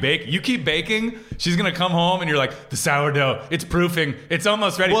happen to you bake. You keep baking, she's going to come home and you're like, the sourdough, it's proofing, it's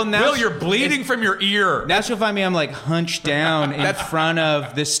almost ready. Well, now Will, you're bleeding from your ear. Now she'll find me. I'm like hunched down in front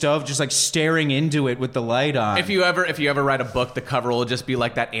of the stove, just like staring into it with the light on. If you ever write a book, the cover will just be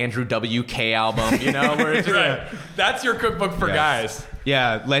like that Andrew WK album, you know, where it's just Right. That's your cookbook for guys.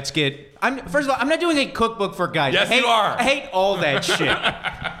 Yeah, let's get. First of all, I'm not doing a cookbook for guys. Yes, I hate, you are. I hate all that shit.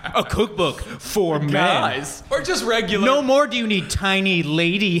 A cookbook for men. guys. Or just regular. No more do you need tiny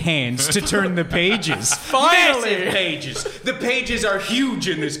lady hands to turn the pages. Finally. Massive pages. The pages are huge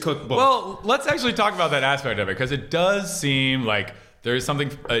in this cookbook. Well, let's actually talk about that aspect of it because it does seem like there's something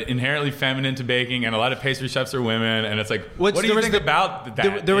inherently feminine to baking, and a lot of pastry chefs are women, and it's like, what do you think about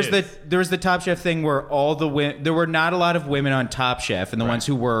that? There was the Top Chef thing where all the there were not a lot of women on Top Chef, and the ones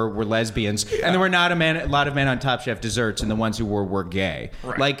who were lesbians, and there were not a lot of men on Top Chef desserts, and the ones who were gay.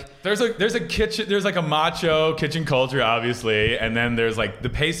 Right. Like there's a kitchen, there's like a macho kitchen culture, obviously, and then there's like the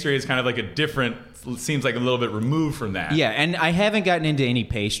pastry is kind of like a different. Seems like a little bit removed from that. yeah, and I haven't gotten into any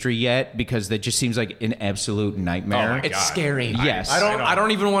pastry yet because that just seems like an absolute nightmare. Oh my It's God. scary. Yes. I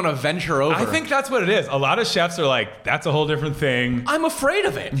don't even want to venture over. I think that's what it is. A lot of chefs are like, that's a whole different thing. I'm afraid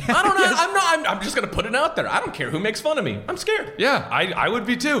of it. I don't know. I'm just gonna put it out there. I don't care who makes fun of me. I'm scared. Yeah, I would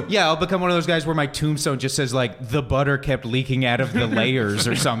be too. Yeah, I'll become one of those guys where my tombstone just says like the butter kept leaking out of the layers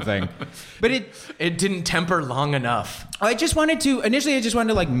or something. But It didn't temper long enough. I just wanted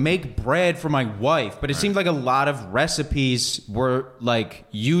to like make bread for my wife, but it seemed like a lot of recipes were like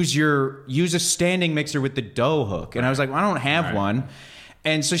use a standing mixer with the dough hook, and I was like, well, I don't have one,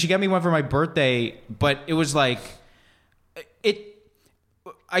 and so she got me one for my birthday, but it was like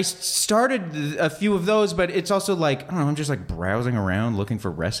I started a few of those, but it's also like, I don't know, I'm just like browsing around looking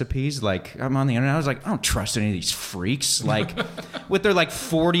for recipes. Like, I'm on the internet. I was like, I don't trust any of these freaks. Like, with their like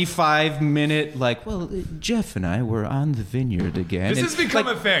 45-minute, like, well, Jeff and I were on the vineyard again. This And, has become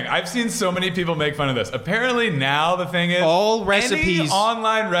like, a thing. I've seen so many people make fun of this. Apparently now the thing is All any recipes-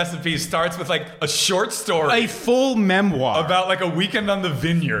 online recipe starts with like a short story a full memoir. about like a weekend on the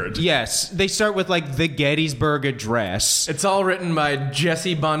vineyard. Yes. They start with like the Gettysburg Address. It's all written by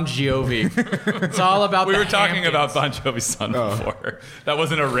Jesse Bon Jovi. It's all about We the were talking Hamptons. about Bon Jovi's son before. That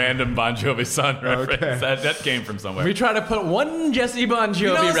wasn't a random Bon Jovi son reference. That came from somewhere. We try to put one Jesse Bon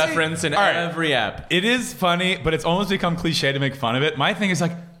Jovi see- reference in all right. every app. It is funny, but it's almost become cliche to make fun of it. My thing is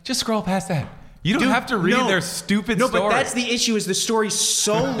like, just scroll past that. You don't have to read their stupid story. No, but that's the issue is the story's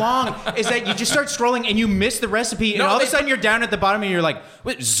so long is that you just start scrolling and you miss the recipe and No, all of a they- sudden you're down at the bottom and you're like,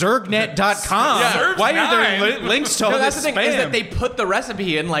 what, Zergnet.com? Yeah. Why are there Zerg9. links to all No, this that's the thing spam? is that they put the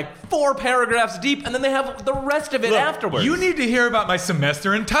recipe in like 4 paragraphs deep, and then they have the rest of it afterwards. You need to hear about my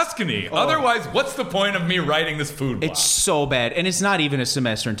semester in Tuscany. Otherwise, what's the point of me writing this food blog? It's so bad. And it's not even a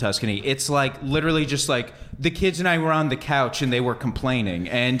semester in Tuscany. It's like literally just like the kids and I were on the couch and they were complaining.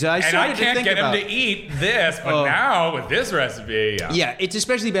 And I and started I to can't think get about him to eat this, but now with this recipe, Yeah, it's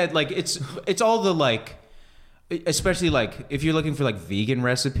especially bad. Like it's all the like, especially like if you're looking for like vegan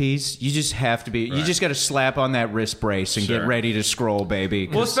recipes, you just have to be. You just got to slap on that wrist brace and Sure. get ready to scroll, baby.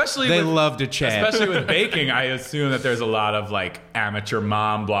 'cause Well, especially they with- love to chat. Especially with baking, I assume that there's a lot of like amateur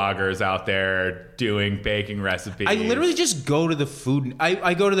mom bloggers out there doing baking recipes. I literally just go to the food.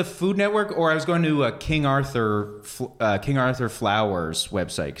 I go to the Food Network, or I was going to King Arthur Flowers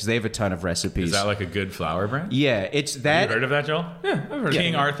website because they have a ton of recipes. Is that like a good flour brand? Yeah, it's You that. heard of that, Joel? Yeah, I've heard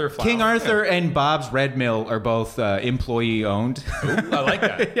King Arthur flour. King Arthur and Bob's Red Mill are both employee owned. Ooh, I like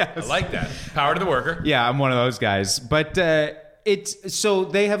that. Yes. I like that. Power to the worker. Yeah, I'm one of those guys. But it's so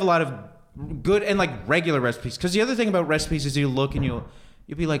they have a lot of good and like regular recipes. Because the other thing about recipes is you look and you'll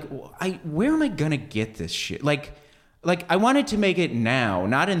be like, well, where am I gonna get this shit? Like I wanted to make it now,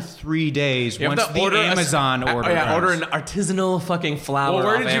 not in 3 days. You have Once to the order Amazon order. order comes. an artisanal fucking flour. Well,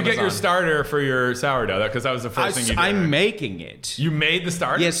 where off did you get your Amazon. starter for your sourdough? Because that was the first thing you did. I'm making it. You made the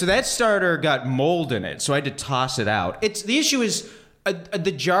starter? Yeah, so that starter got mold in it, so I had to toss it out. It's the issue is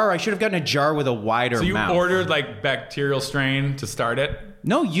the jar. I should have gotten a jar with a wider So you mouth. ordered like bacterial strain to start it?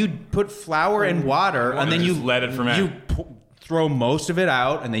 No, you put flour and water, and then you just let it ferment. You throw most of it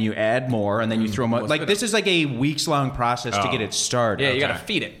out, and then you add more, and then you throw more. Like this is like a weeks long process to Oh. get it started. Yeah, you gotta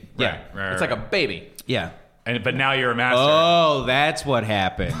feed it. Yeah. Right, It's like a baby. Yeah. But now you're a master. Oh, that's what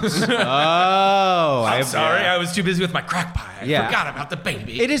happens. Oh, I'm sorry, I was too busy with my crack pie. I Yeah. forgot about the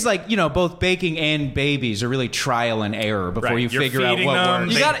baby. It is like, both baking and babies are really trial and error before Right. you You're figure out feeding what them.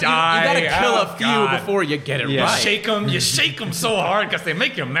 works. You They gotta die. kill Oh, a few God. before you get it Yeah. right. You shake them so hard because they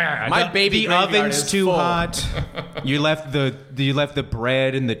make you mad. My baby The graveyard oven's is too full. hot. You left the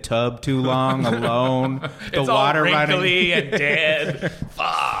bread in the tub too long alone. The it's water all running. wrinkly and dead.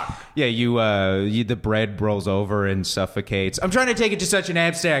 Fuck. Yeah, the bread rolls over and suffocates. I'm trying to take it to such an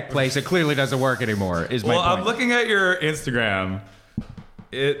abstract place it clearly doesn't work anymore. Is my Well, point. I'm looking at your Instagram.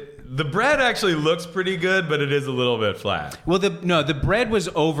 The bread actually looks pretty good, but it is a little bit flat. Well, the bread was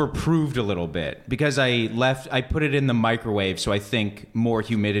overproofed a little bit because I put it in the microwave, so I think more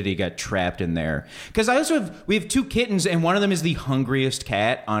humidity got trapped in there. Because we have 2 kittens, and one of them is the hungriest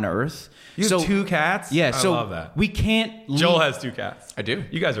cat on Earth. You have 2 cats? Yeah, I so love that. we can't. Joel has 2 cats. I do.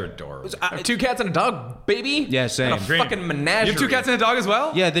 You guys are adorable. I have 2 cats and a dog, baby. Yeah, same. And a Dream. fucking menagerie. You have 2 cats and a dog as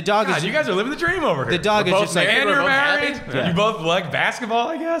well? Yeah, the dog God, is. you guys are living the dream over here. The dog is both just like. married. And We're you're both married? happy? Yeah. You both like basketball,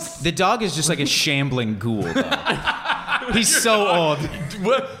 I guess? The dog is just like a shambling ghoul. Though. He's so old.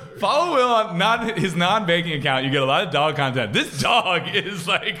 Follow Will on his non-baking account. You get a lot of dog content. This dog is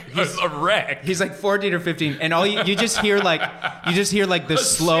like a wreck. He's like 14 or 15, and all you just hear like the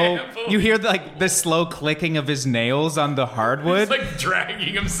slow. shamble. You hear like the slow clicking of his nails on the hardwood. He's like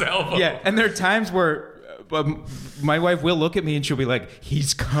dragging himself. Yeah, and there are times where my wife will look at me and she'll be like,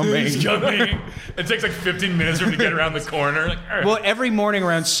 "He's coming." He's coming. It takes like 15 minutes for him to get around the corner. Like, all right. Well, every morning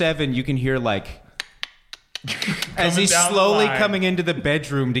around 7, you can hear like as he's down the slowly line. coming into the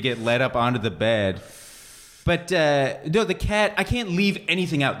bedroom to get led up onto the bed. But no, the cat, I can't leave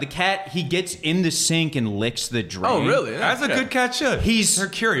anything out. The cat, he gets in the sink and licks the drain. Oh, really? As a good cat should. They're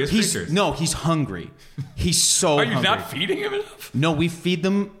curious creatures. No, he's hungry. He's so Are you hungry. not feeding him enough? No, we feed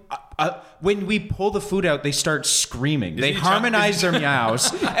them. When we pull the food out, they start screaming. They he harmonize their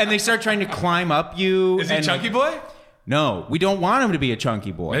meows, and they start trying to climb up you. Is he and, Chunky Boy? No, we don't want him to be a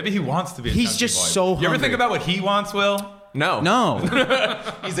chunky boy. Maybe he wants to be a He's chunky just boy. so You ever hungry. think about what he wants, Will? No. No,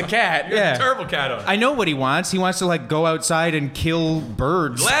 He's a cat. Yeah. Terrible cat owner. I know what he wants. He wants to like go outside and kill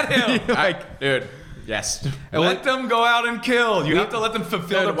birds. Let him. Dude. Yes. Let them go out and kill. You have to let them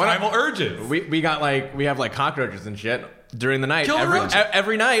fulfill Dude, their what- primal urges. We have like cockroaches and shit during the night. Kill the roaches.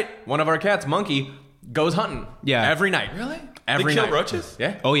 Every night, one of our cats, Monkey, goes hunting. Yeah. Every night. Really? Every they kill night. roaches?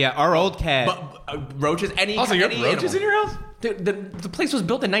 Yeah. Oh yeah, our old cat. But roaches, any Also, you have any roaches animal. in your house? Dude, the place was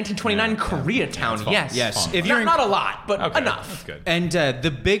built in 1929 in Koreatown. Yes. Yes. If you're not a lot, but Okay, enough. That's good.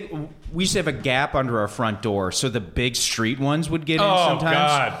 And we used to have a gap under our front door, so the big street ones would get in Oh, sometimes.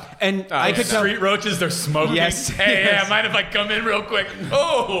 God. And I could tell. Street roaches, they're smoking. Yes, Hey, yes. yeah, mind if I come in real quick?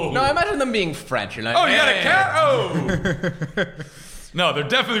 Oh. No, I imagine them being French. You know? Oh, you got a cat? Oh. No, they're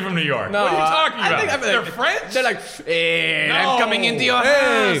definitely from New York. No, what are you talking I about? think They're French? They're like, hey, No. I'm coming into your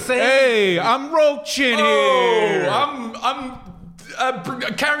Hey, house. hey, I'm roaching here. I'm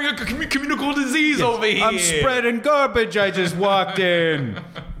carrying a communicable disease over here. I'm spreading garbage. I just walked in.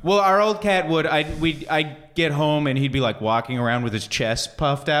 Well, our old cat would. I'd get home and he'd be like walking around with his chest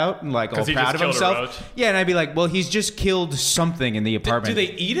puffed out and like all 'Cause he proud just of killed a himself. roach? Yeah, and I'd be like, well, he's just killed something in the apartment. Do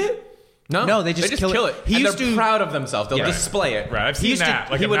they eat it? No, they just kill it. He He and used they're to- proud of themselves. They'll Yeah. display it. Right, I've He seen used that.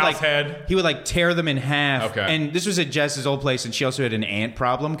 to, Like he a would mouse like head. he would like tear them in half. Okay. And this was at Jess's old place, and she also had an ant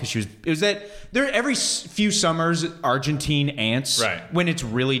problem because it was that there every few summers Argentine ants. Right. When it's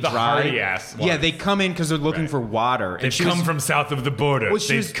really The dry. hardy ass Yeah, ones. they come in because they're looking Right. for water. They've she come was- from south of the border. Well,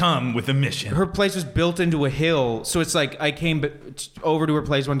 she They've was- come with a mission. her place was built into a hill, so it's like I came over to her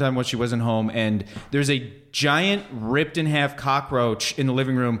place one time when she wasn't home, and there's a giant ripped in half cockroach in the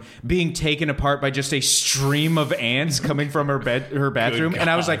living room being taken apart by just a stream of ants coming from her bathroom, and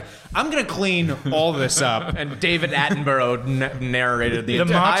I was God. like, I'm gonna clean all this up. And David Attenborough narrated the The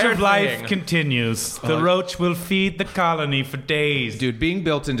march entire of life thing. continues. The roach will feed the colony for days. Dude, being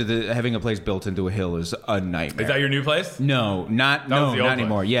built into having a place built into a hill is a nightmare. Is that your new place? No, not That was no, the not old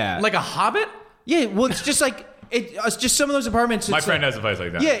anymore. place. Yeah, Like a hobbit? yeah. Well, it's just like it's just some of those apartments. My it's friend like, has a place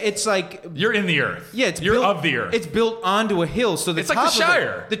like that. yeah, it's like You're in the earth. yeah, it's You're built, of the earth. It's built onto a hill, so the It's like top the of it-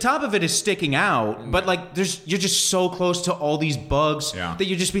 Shire. the top of it is sticking out, but like you're just so close to all these bugs Yeah. that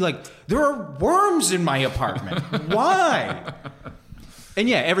you just be like, there are worms in my apartment. Why? And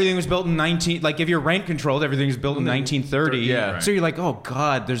yeah, everything was built in if you're rent controlled, everything was built in 1930. Yeah. So you're like, oh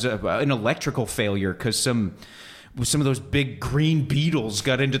god, there's an electrical failure because some of those big green beetles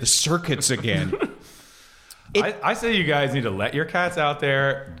got into the circuits again. I say you guys need to let your cats out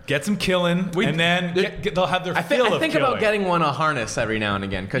there, get some killing, and then they'll have their I fill of think killing. about getting one a harness every now and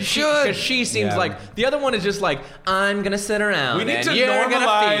again because should. she seems Yeah. like the other one is just like I'm gonna sit around. We need and to you're gonna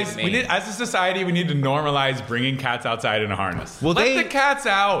normalize. feed me. We need, as a society, we need to normalize bringing cats outside in a harness. Well, let the cats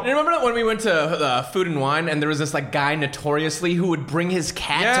out. You remember when we went to Food and Wine and there was this like guy notoriously who would bring his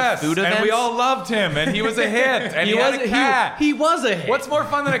cat Yes, to food events? and we all loved him, and he was a hit, and he, was had a cat. He was a hit. What's more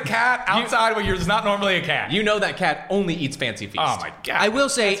fun than a cat outside where you're just not normally a cat? You know that cat only eats Fancy Feast. Oh my god! I will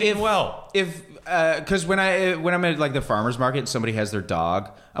say That's eating if because when I'm at like the farmer's market and somebody has their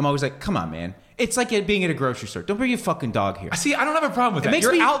dog, I'm always like, come on, man. It's like being at a grocery store. Don't bring your fucking dog here. See, I don't have a problem with that. makes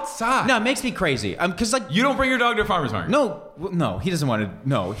You're me outside. No, it makes me crazy. Because like You don't bring your dog to a farmer's market. no, he doesn't want to.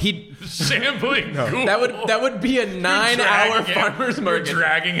 No, he. Shambling. Cool. That would be a 9-hour farmer's market. You're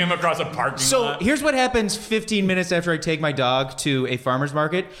dragging him across a parking So lot. here's what happens 15 minutes after I take my dog to a farmer's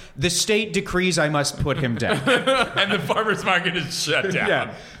market. The state decrees I must put him down. And the farmer's market is shut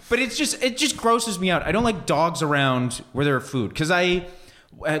down. But it just grosses me out. I don't like dogs around where there are food because I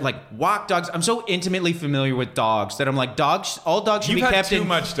like walk dogs. I'm so intimately familiar with dogs that I'm like all dogs should You've be had kept too in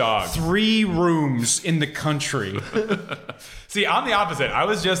much dog. 3 rooms in the country. See, I'm the opposite. I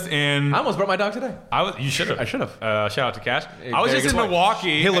was just in. I almost brought my dog today. You should have. I should have. Shout out to Cash. I was very just in good point.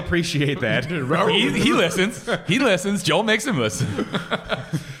 Milwaukee. He'll appreciate that. he listens. He listens. Joel makes him listen.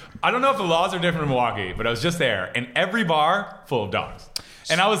 I don't know if the laws are different in Milwaukee, but I was just there, and every bar full of dogs,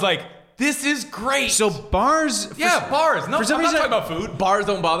 and I was like, "This is great." So bars, bars. No, for some I'm reason- not talking about food. Bars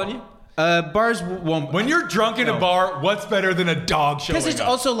don't bother you? bars won't. When you're drunk in a bar, what's better than a dog showing Because it's up?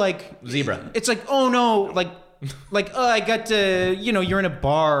 also like Zebra. It's like, oh no, like I got to, you're in a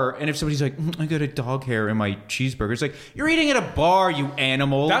bar, and if somebody's like, I got a dog hair in my cheeseburger, it's like, you're eating at a bar, you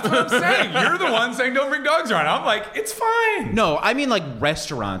animal. That's what I'm saying. You're the one saying don't bring dogs around. I'm like, it's fine. No, I mean like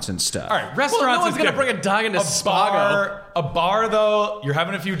restaurants and stuff. All right, restaurants. Well, no one's is gonna different. bring a dog into Spago. A bar, though, you're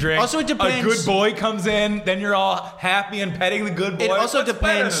having a few drinks. Also, it depends- A good boy comes in, then you're all happy and petting the good boy. It also What's better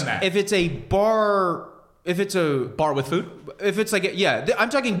depends than that? if it's a bar. If it's a Bar with food? if it's like I'm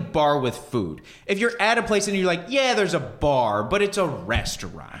talking bar with food. If you're at a place and you're like, yeah, there's a bar, but it's a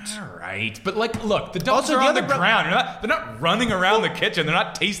restaurant. All right, but like, look, the dogs Also, are the on the other pro- ground. They're not running around the kitchen. They're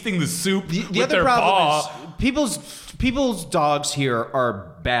not tasting the soup The with other their problem paw. is people's dogs here are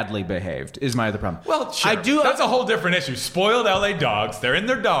badly behaved. Is my other problem. Well, sure. I do. That's a whole different issue. Spoiled LA dogs. They're in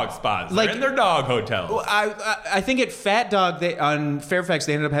their dog spots. Like- They're in their dog hotels. I think at Fat Dog on Fairfax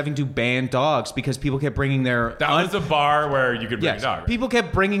they ended up having to ban dogs because people kept bringing their That was a bar where you could bring a dog. Right? people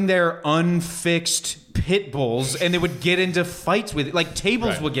kept bringing their unfixed pit bulls and they would get into fights with it. Like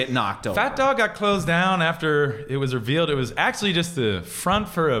tables Right. would get knocked over. Fat Dog got closed down after it was revealed it was actually just the front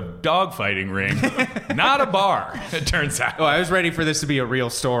for a dog fighting ring, not a bar, it turns out. Oh, I was ready for this to be a real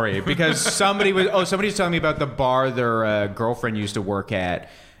story because somebody was telling me about the bar their girlfriend used to work at.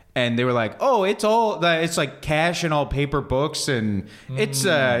 And they were like, "Oh, it's like cash and all paper books, and it's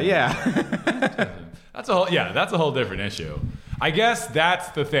yeah." That's a whole different issue. I guess that's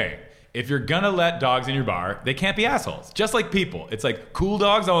the thing. If you're gonna let dogs in your bar, they can't be assholes. Just like people. It's like cool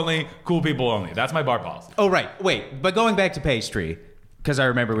dogs only, cool people only. That's my bar policy. Oh, right. Wait, but going back to pastry, because I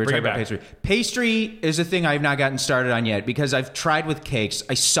remember we were Bring talking it about back. pastry. Pastry is a thing I've not gotten started on yet because I've tried with cakes.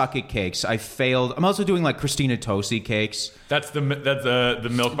 I suck at cakes. I failed. I'm also doing like Christina Tosi cakes. That's the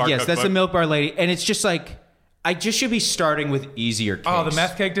milk bar. Yes, that's cookbook. the Milk Bar lady, and it's just like I just should be starting with easier cakes. Oh, the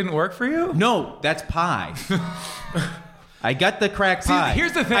meth cake didn't work for you? No, that's pie. I got the crack pie.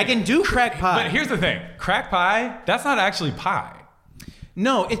 Here's the thing. I can do crack pie. But here's the thing. Crack pie, that's not actually pie.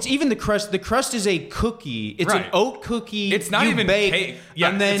 No, it's even the crust. The crust is a cookie. It's an Right. oat cookie. It's not you even bake, cake. Yeah,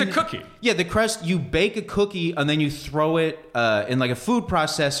 and then, it's a cookie. Yeah, the crust, you bake a cookie and then you throw it in like a food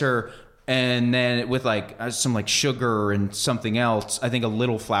processor and then with like some like sugar and something else, I think a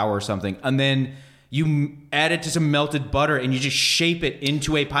little flour or something. And then you add it to some melted butter and you just shape it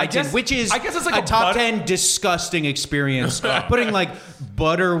into a pie tin, which is I guess it's like a a top butter- 10 disgusting experience. Putting like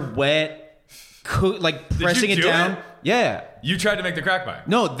butter wet, like pressing it do down. it? Yeah. You tried to make the crack pie.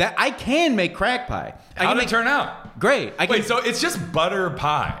 No, that I can make crack pie. I How can did it make turn out? great. I can, Wait, so it's just butter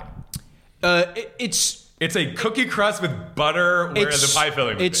pie. it's It's a cookie crust with butter where the pie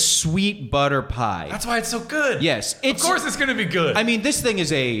filling would it's be. sweet butter pie. That's why it's so good. Yes, Of course it's going to be good. I mean, this thing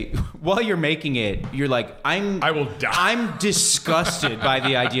is while you're making it, you're like, I will die. I'm disgusted by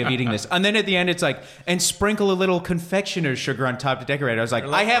the idea of eating this. And then at the end, it's like, and sprinkle a little confectioner's sugar on top to decorate it. I was like,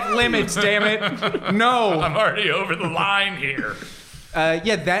 I have limits, damn it. No. I'm already over the line here.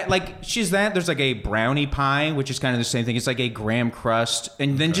 Yeah, that there's like a brownie pie, which is kind of the same thing. It's like a graham crust,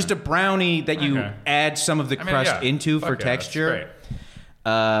 and then just a brownie that you Okay. add some of the crust into Fuck for yeah, that's texture.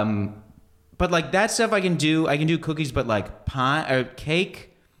 great. But like that stuff I can do. I can do cookies, but like pie or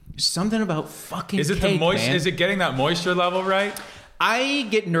cake, something about fucking Is it cake, the moist? man. Is it getting that moisture level right? I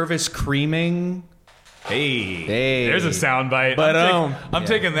get nervous creaming. Hey, there's a soundbite. But, I'm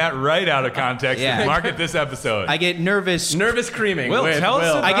taking that right out of context. Yeah. And market this episode. I get nervous. Nervous creaming. Will, with tell us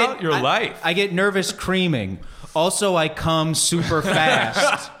Will. about your life. I get nervous creaming. Also, I come super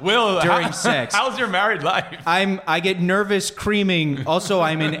fast. Will, during sex. How's your married life? I get nervous creaming. Also,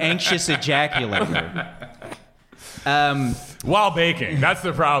 I'm an anxious ejaculator. While baking, that's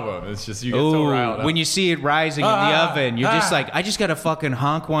the problem. It's just you get so riled up. When you see it rising in the oven, you're just like, I just gotta fucking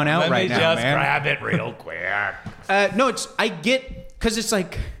honk one out Let right me now, just man. grab it real quick. No, I get, because it's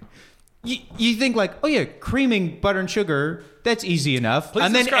like, you think like, oh yeah, creaming butter and sugar, that's easy enough. Please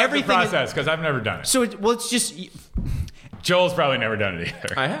and then describe everything the process because I've never done it. so it's just, Joel's probably never done it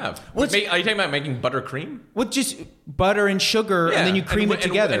either. I have. What's- Are you talking about making buttercream? with just butter and sugar, and then you cream it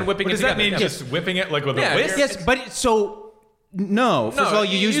together. And whipping What it does that together. mean? Yeah. Just whipping it like with Yeah, a whisk? Yes, but no. First of all,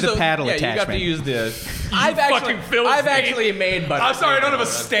 you use the paddle attachment. You got to use the. I've fucking Philistine. I've actually made butter. I'm sorry, I don't have a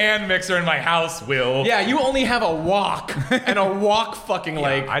stand mixer in my house, Will. Yeah, you only have a wok and a wok fucking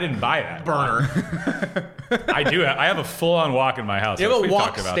like I didn't buy that. burner. I do. I have a full-on wok in my house. You have a We've wok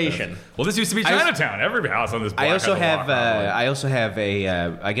talked about station. this. Well, this used to be Chinatown. Every house on this block I also has a have. wok, probably. I also have a.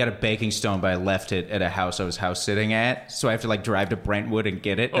 I got a baking stone, but I left it at a house I was house sitting at, so I have to like drive to Brentwood and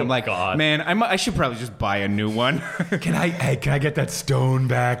get it. Oh, I'm like, God. man, I should probably just buy a new one. Can I get that stone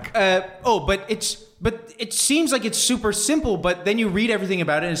back? But it seems like it's super simple. But then you read everything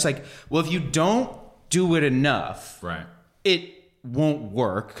about it, and it's like, well, if you don't do it enough, Right. it won't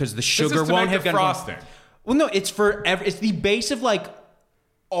work because the This sugar is to won't make have the gotten- frosting. Well, no, it's for it's the base of like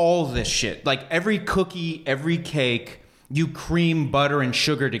all this shit. Like every cookie, every cake, you cream butter and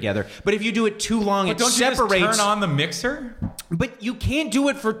sugar together. But if you do it too long, But it don't separates. you just turn on the mixer? But you can't do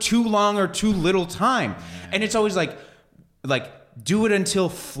it for too long or too little time. And it's always like do it until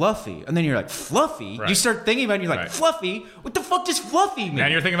fluffy. And then you're like, fluffy? Right. You start thinking about it and you're like, Right. fluffy? What the fuck does fluffy mean?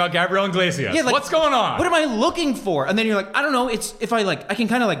 And you're thinking about Gabrielle Iglesias. Yeah, like, what's going on? What am I looking for? And then you're like, I don't know. It's if I can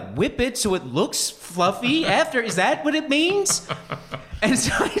kind of like whip it so it looks fluffy after. Is that what it means? And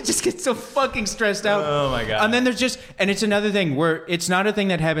so I just get so fucking stressed out. Oh, my God. And then there's just, and it's another thing where it's not a thing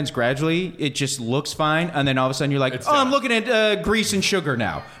that happens gradually. It just looks fine. And then all of a sudden you're like, It's I'm done. looking at grease and sugar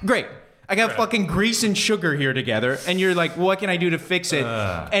now. Great. I got fucking grease and sugar here together. And you're like, what can I do to fix it?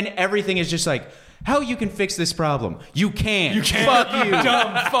 And everything is just like, how you can fix this problem? You can't. You can't. Fuck you.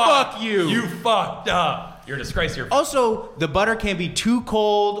 Dumb fuck. Fuck you. You fucked up. You're a disgrace. You're Also, the butter can't be too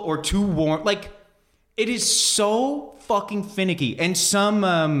cold or too warm. Like, it is so fucking finicky. And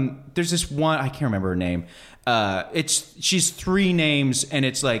some, there's this one, I can't remember her name. She's 3 names, and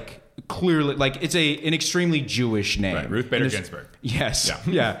it's like clearly, like it's an extremely Jewish name. Right, Ruth Bader Ginsburg. Yes. Yeah.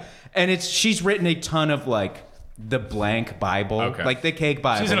 Yeah. And she's written a ton of like the blank Bible, Okay. like the cake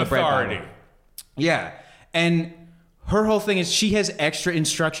Bible. She's an the bread authority. Bible. Yeah. And her whole thing is she has extra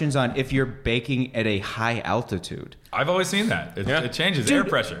instructions on if you're baking at a high altitude. I've always seen that. It changes Dude, air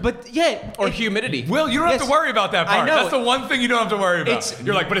pressure. But yeah. Or humidity. Will, you don't have Yes. to worry about that I part. know. That's the one thing you don't have to worry about.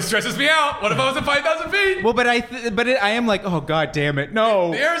 You're like, but it stresses me out. What if I was at 5,000 feet? Well, but I am like, oh god damn it,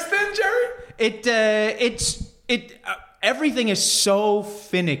 no! The air's thin, Jerry. Everything is so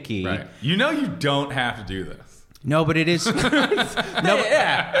finicky. Right. You know you don't have to do this. No, but it is. Yeah.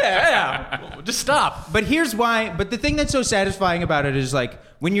 Just stop. But here's why. But the thing that's so satisfying about it is like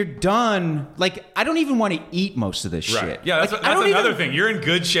when you're done, like I don't even want to eat most of this shit. Yeah, that's, Like, that's I don't another even- thing. You're in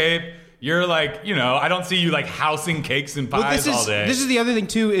good shape. You're like, I don't see you like housing cakes and Well, pies all day. this is the other thing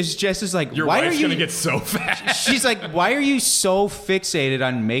too. Is Jess is like, Your why wife's are you? gonna get so fat. She's like, why are you so fixated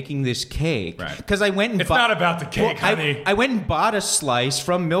on making this cake? Right. Because I went and It's not about the cake, honey. I went and bought a slice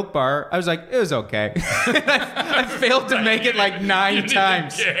from Milk Bar. I was like, it was okay. I failed to make it like 9 You didn't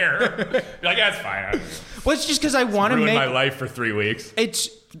times. care. You're like, that's fine. Well, it's just because I want to Ruined make. my life for 3 weeks. It's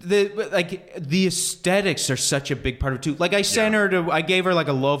the aesthetics are such a big part of it too. Like I gave her like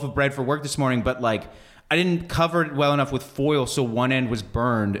a loaf of bread for work this morning, but like I didn't cover it well enough with foil, so one end was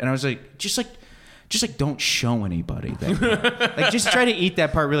burned, and I was like, just don't show anybody that. Like just try to eat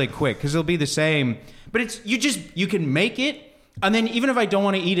that part really quick because it'll be the same. But you can make it, and then even if I don't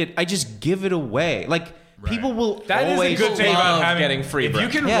want to eat it, I just give it away. Like people will That is always a good thing about love having getting free If bread. you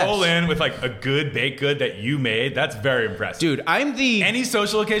can Yes. roll in with like a good baked good that you made, that's very impressive. Dude, Any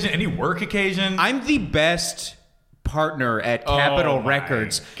social occasion, any work occasion. I'm the best partner at Capitol my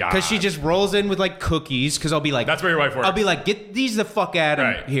Records God. because she just rolls in with like cookies because I'll be like, That's where your wife works. I'll be like, get these the fuck out of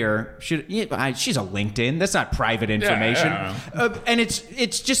Right. here. She's a LinkedIn. That's not private information. yeah. And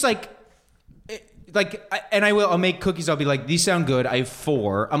it's just like. I'll make cookies. I'll be like, these sound good. I have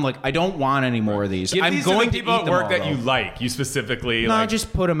 4. I'm like, I don't want any more of these. Give I'm these going to the people eat at them work all, that you though. like. You specifically No, like.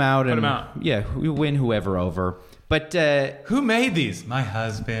 just put them out. Put them out. Yeah, we win whoever over. But Who made these? My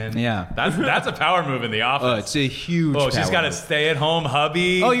husband. Yeah. That's a power move in the office. it's a huge. Oh, she's power got a move. stay-at-home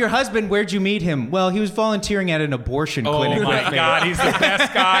hubby. Oh, your husband, where'd you meet him? Well, he was volunteering at an abortion Oh clinic my with me. God, he's the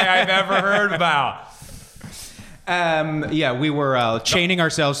best guy I've ever heard about. Yeah, we were chaining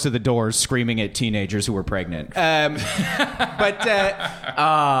ourselves to the doors, screaming at teenagers who were pregnant. But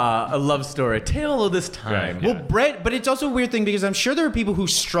A love story. Tale of this time. Right. well, bread. But it's also a weird thing because I'm sure there are people who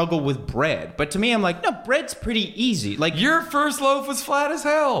struggle with bread. But to me, I'm like, no, bread's pretty easy. Like Your first loaf was flat as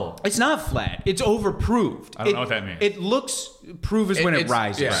hell. it's not flat. It's overproved. I don't know what that means. It looks proof is when it it's-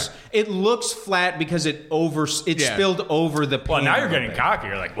 rises. yeah. It looks flat because it Yeah. spilled over the pan. Well, now a you're little getting bit. cocky.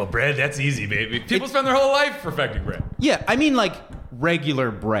 You're like, well, bread, that's easy, baby. People spend their whole life perfecting bread. Yeah, I mean like regular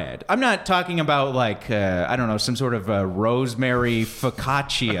bread. I'm not talking about like I don't know, some sort of rosemary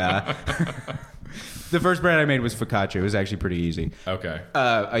focaccia. The first bread I made was focaccia. It was actually pretty easy. Okay.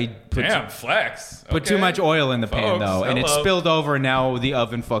 I put Damn, flex. put too Okay. much oil in the pan Folks, though, and it hello. spilled over, and now the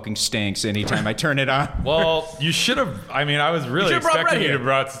oven fucking stinks anytime I turn it on. Well, you should have. I mean, I was really should've brought expecting bread you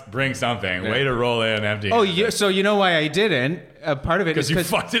to bring something. Way to roll in empty. Oh, so you know why I didn't? Part of it is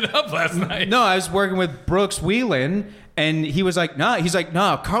because you fucked it up last night. no, I was working with Brooks Whelan, and he was like, nah. He's like,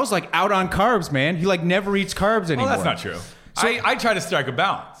 nah. Carl's like out on carbs, man. He like never eats carbs anymore. Well, that's not true. I try to strike a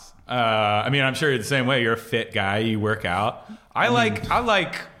balance. I mean, I'm sure you're the same way. You're a fit guy. You work out. I'll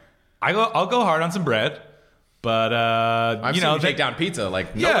go hard on some bread, but I've you seen know, you take down pizza. Like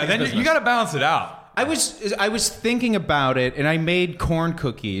yeah. nobody's Then business. you got to balance it out. I was thinking about it, and I made corn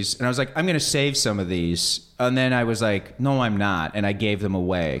cookies, and I was like, I'm gonna save some of these, and then I was like, no, I'm not, and I gave them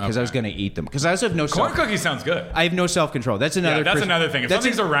away because I was gonna eat them because I also have no Corn self. cookies sounds good. I have no self control. That's another. Yeah, that's Chris- another thing. If that's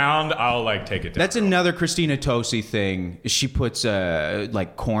something's a- around, I'll like take it down. That's another Christina Tosi thing. She puts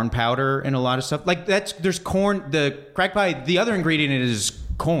like corn powder in a lot of stuff. Like there's corn. The crack pie. The other ingredient is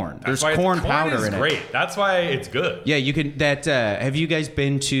corn. That's There's why corn powder is in it. great. That's why it's good. Yeah, you can. Have you guys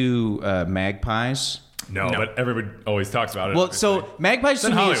been to Magpies? No, but everybody always talks about it. Well, obviously. so Magpies it's to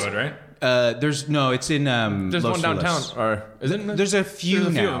in me Hollywood, is, right? It's in There's Los one downtown, Feliz. or is it? There's a few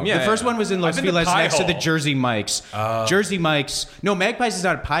There's now. Yeah, the first one was in Los I've been to Feliz Pie next to the Hole. Jersey Mike's. Jersey Mike's. No, Magpies is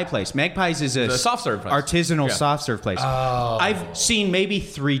not a pie place. Magpies is a soft serve place. artisanal Yeah. soft serve place. I've seen maybe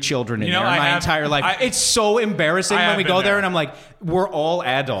 3 children in there I my have- entire life. I- It's so embarrassing I when have we been go there there. and I'm like, we're all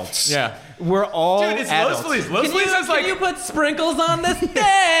adults. Yeah. We're all Dude, it's adults. Los Feliz. Los Feliz has like put sprinkles on this?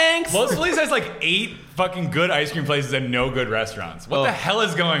 Thanks. Los Feliz has like 8 fucking good ice cream places and no good restaurants. What the hell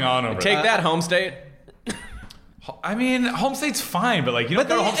is going on over Take there? that, home state. I mean, Home State's fine, but like you don't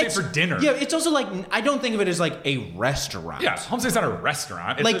go to Home State it's- for dinner. Yeah, it's also like, I don't think of it as like a restaurant. Yeah, Home State's not a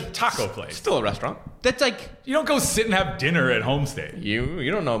restaurant. It's Like- a taco place. Still a restaurant. That's like, You don't go sit and have dinner at Home State. You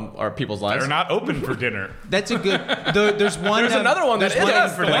don't know our people's lives. They're not open for dinner. that's a good, there's one. There's another one that there's is one-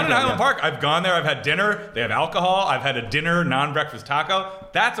 open for The one in dinner. Highland Park, I've gone there. I've had dinner. They have alcohol. I've had a dinner non-breakfast taco.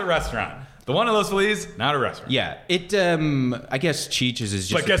 That's a restaurant. The one in Los Feliz, not a restaurant. Yeah, it. I guess Cheech's is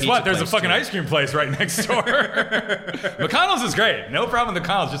just. But a guess pizza what? There's a place, fucking too. ice cream place right next door. McConnell's is great. No problem with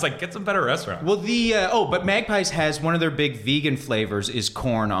McConnell's. Just like get some better restaurant. Well, but Magpies has one of their big vegan flavors is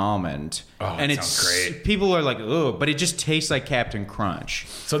corn almond. Oh, and that it's sounds great. People are like, oh, but it just tastes like Captain Crunch.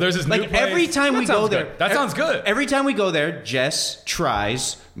 So there's this new Like place. every time we That go sounds there, good. That sounds good. Every time we go there, Jess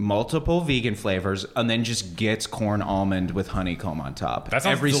tries multiple vegan flavors and then just gets corn almond with honeycomb on top. That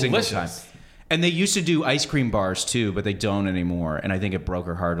sounds every single delicious. time. And they used to do ice cream bars too, but they don't anymore. And I think it broke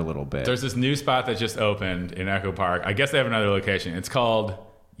her heart a little bit. There's this new spot that just opened in Echo Park. I guess they have another location. It's called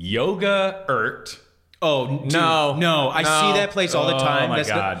Yoga Ert. Oh dude, No. no! I No. see that place all the time. Oh my That's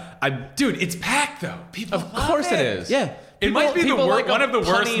the- god, dude, it's packed though. People, Of course it is. Yeah. It might be people like one of the a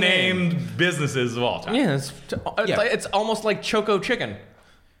worst punny named businesses of all time. Yeah, Yeah. it's almost like Choco Chicken.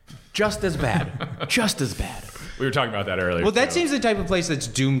 Just as bad. Just as bad. We were talking about that earlier. Well, that too. seems the type of place that's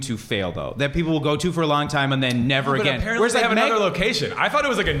doomed to fail, though. That people will go to for a long time and then never But again. apparently Whereas they like have another Mag- location. I thought it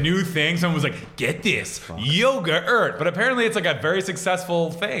was like a new thing. Someone was like, "Get this, Yoga Ert," but apparently it's like a very successful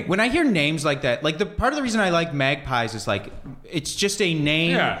thing. when I hear names like that, like the part of the reason I like Magpies is like it's just a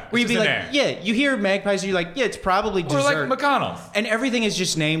name. Yeah, where you'd it's be just like, a name. yeah, you hear Magpies, you're like, yeah, it's probably or dessert. like McConnell's. And everything is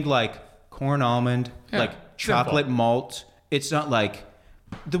just named like corn almond, Yeah, like chocolate malt. It's not like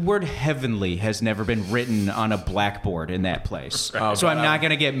the word heavenly has never been written on a blackboard in that place. Oh, so I'm not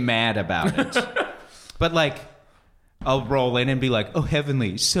going to get mad about it. But like, I'll roll in and be like, oh,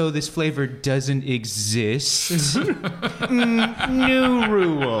 heavenly, so this flavor doesn't exist? New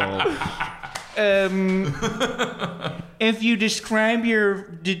rule. If you describe your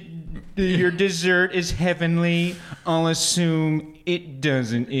dessert as heavenly, I'll assume it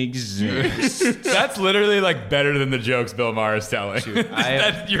doesn't exist. That's literally like better than the jokes Bill Maher is telling.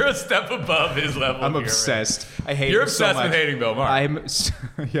 You're a step above his level. I'm here, obsessed. I hate You're him so obsessed much. with hating Bill Maher.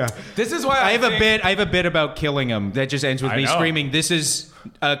 Yeah. This is why I have a think- bit. I have a bit about killing him that just ends with I me know. screaming, "This is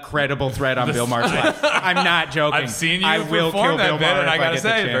a credible threat on Bill Maher's life." I'm not joking. I've seen you I will perform kill that Bill bit, Maher and I if gotta get the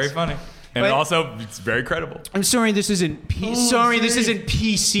say, it's very chance. funny. And But- also, it's very credible. I'm sorry, this isn't this isn't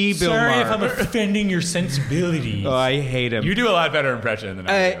PC Bill Maher. offending your sensibilities. Oh, I hate him. You do a lot better impression than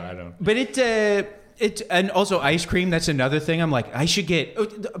I do. I don't. But it and also ice cream. That's another thing. I'm like, I should get.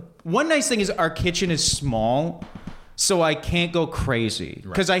 One nice thing is our kitchen is small, so I can't go crazy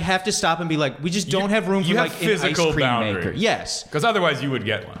because I have to stop and be like, we just don't have room for you like have an ice physical cream boundaries. maker. Yes. Because otherwise, you would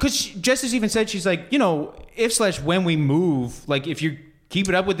get one. Because Jess has even said, she's like, if / when we move, like if you keep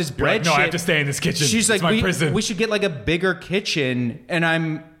it up with this You're bread like, no, shit. I have to stay in this kitchen. She's It's like, my prison. we should get like a bigger kitchen. And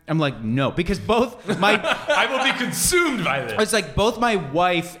I'm like, no, because both I will be consumed by this. it's like both my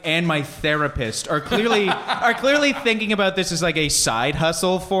wife and my therapist are clearly thinking about this as like a side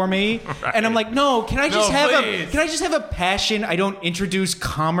hustle for me. Right. And I'm like, no, can I just please. have a passion I don't introduce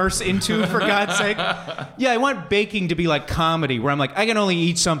commerce into, for God's sake? Yeah, I want baking to be like comedy where I'm like, I can only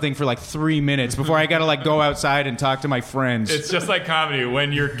eat something for like 3 minutes before I gotta like go outside and talk to my friends. It's just like comedy.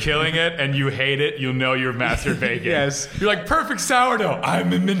 When you're killing it and you hate it, you'll know you've mastered baking. Yes. You're like, perfect sourdough.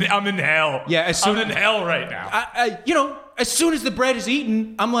 I'm in hell. Yeah, as soon- I'm in hell right now. As soon as the bread is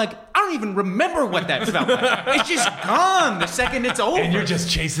eaten, I'm like, I don't even remember what that felt like. It's just gone the second it's over. and you're just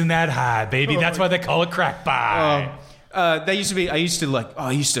chasing that high, baby. That's why they call it crack pie. That used to be. I used to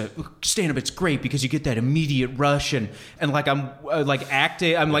stand up. It's great because you get that immediate rush and like I'm like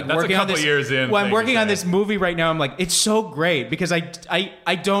acting. I'm like that's a working on couple this. years in Well, I'm thing working to on say. this movie right now. I'm like, it's so great because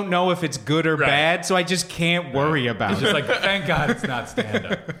I don't know if it's good or Right. bad, so I just can't worry about Just it. like, thank God it's not stand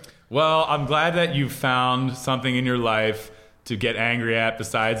up. Well, I'm glad that you found something in your life to get angry at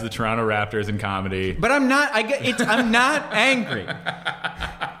besides the Toronto Raptors and comedy. But I'm not. I'm not angry.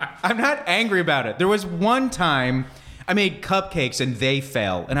 I'm not angry about it. There was one time I made cupcakes and they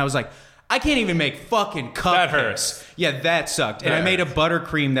fell, and I was like, I can't even make fucking cupcakes. That hurts. Yeah, that sucked. And I made a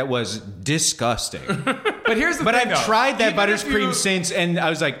buttercream that was disgusting. But here's the But thing, I've though. tried that Even if buttercream you- since, and I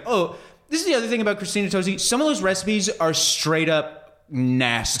was like, oh, this is the other thing about Christina Tosi. Some of those recipes are straight up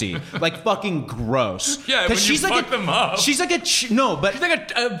nasty, like fucking gross. Yeah, when you fuck them up. She's like no, but She's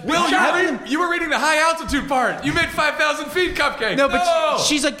like Will, having- you were reading the high altitude part. You made 5,000 feet cupcake. no, but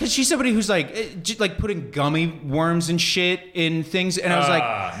she's like, because she's somebody who's like putting gummy worms and shit in things, and I was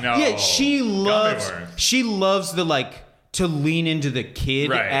like, no. yeah, she loves worms. the like to lean into the kid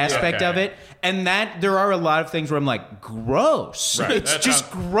Right, aspect okay. of it, and that there are a lot of things where I'm like, gross. Right, It's that just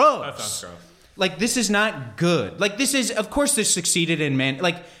sounds- gross. That sounds gross. Like, this is not good. Like, this is, of course, this succeeded in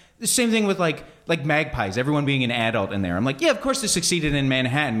like the same thing with like Magpies. Everyone being an adult in there. I'm like, yeah, of course, this succeeded in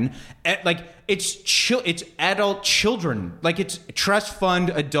Manhattan. Like, it's adult children. Like, it's trust fund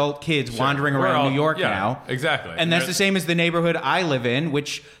adult kids wandering We're around all- New York yeah, now. exactly. And that's the same as the neighborhood I live in,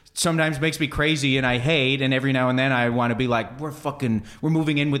 which sometimes makes me crazy and I hate. And every now and then I want to be like, we're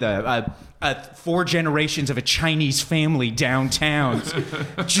moving in with a 4 generations of a Chinese family downtown,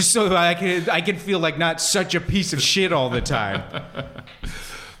 just so I can feel like not such a piece of shit all the time.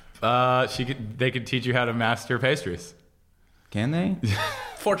 They could teach you how to master pastries. Can they?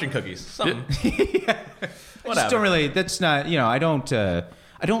 Fortune cookies. Something. I just don't really. That's not. I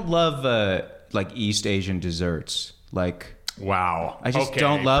don't love like East Asian desserts. Like Wow. I just Okay,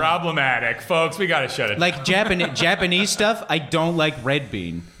 don't love- problematic, folks. We gotta shut it. like Japanese stuff. I don't like red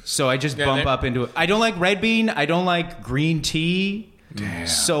bean, so I just bump they- up into it. I don't like red bean. I don't like green tea.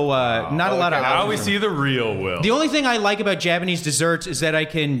 So not a lot of. Now we options. see the real Will. The only thing I like about Japanese desserts is that I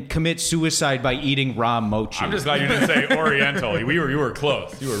can commit suicide by eating raw mochi. I'm just glad you didn't say Oriental. You were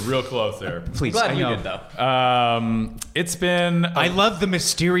close. You were real close there. Please, Glad I you know. did though. It's been I love the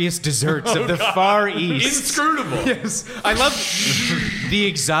mysterious desserts of the Far East. inscrutable. Yes, I love the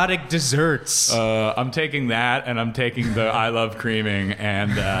exotic desserts. I'm taking that, and I'm taking the I love creaming,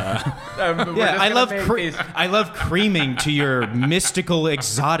 and yeah, I love creaming to your mystical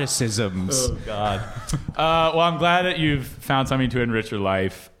exoticisms. God. Well, I'm glad that you've found something to enrich your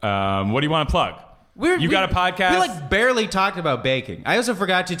life. What do you want to plug? You got a podcast? We like barely talked about baking. I also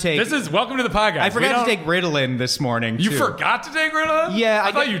forgot to take. This is welcome to the podcast. I forgot to take Ritalin this morning. You too. forgot to take Ritalin? Yeah,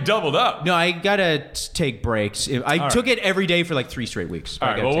 I thought you doubled up. No, I gotta take breaks. I took it every day for like 3 straight weeks. All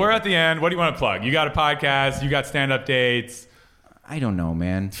right. Well, we're at the end. What do you want to plug? You got a podcast. You got stand-up dates. I don't know,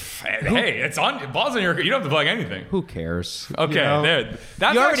 man. Hey, it's on. Balls on your. You don't have to plug anything. Who cares? Okay, there.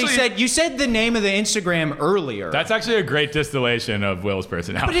 That's You already actually, you said the name of the Instagram earlier. That's actually a great distillation of Will's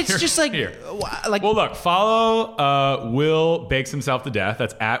personality. but it's just like Here. like Well, look, follow Will Bakes Himself to Death.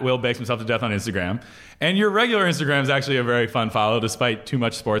 That's at Will Bakes Himself to Death on Instagram. And your regular Instagram is actually a very fun follow, despite too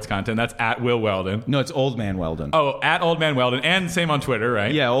much sports content. That's at Will Weldon. no, it's Old Man Weldon. Oh, at Old Man Weldon, and same on Twitter,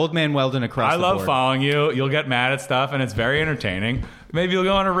 right? Yeah, Old Man Weldon across I the love board. following you. You'll get mad at stuff, and it's very entertaining. Maybe you'll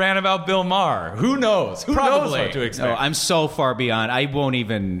go on a rant about Bill Maher. Who knows? Who knows Probably. what to No, expect? I'm so far beyond. I won't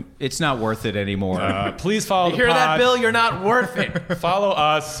even. It's not worth it anymore. Please follow You the hear pod. that, Bill? You're not worth it. Follow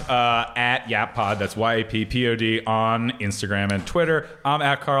us at YapPod. That's YAPPOD on Instagram and Twitter. I'm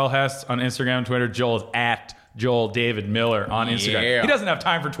at Carl Hess on Instagram and Twitter. Joel is at Joel David Miller on Instagram. Yeah. He doesn't have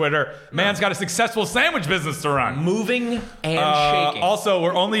time for Twitter. Man's got a successful sandwich business to run. Moving and shaking. Also,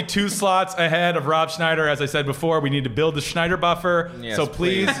 we're only 2 slots ahead of Rob Schneider. As I said before, we need to build the Schneider buffer. Yes, so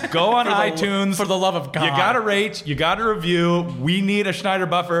please please. go on For the- iTunes. for the love of God. You got to rate. You got to review. We need a Schneider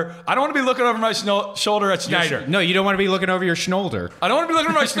buffer. I don't want to be looking over my shoulder at Schneider. No, you don't want to be looking over your shoulder. I don't want to be looking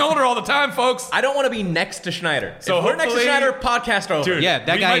over my shoulder all the time, folks. I don't want to be next to Schneider. So if we're next to hopefully- Schneider, podcast over. Dude, Yeah,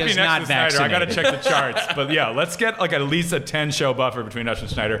 that we guy might be is next not to Schneider. I got to vaccinated. check the charts. But yeah, let's get like at least a 10-show buffer between us and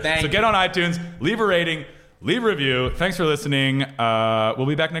Schneider. Thank so get you. on iTunes, leave a rating, leave a review. Thanks for listening. We'll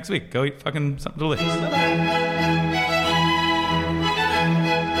be back next week. Go eat fucking something delicious.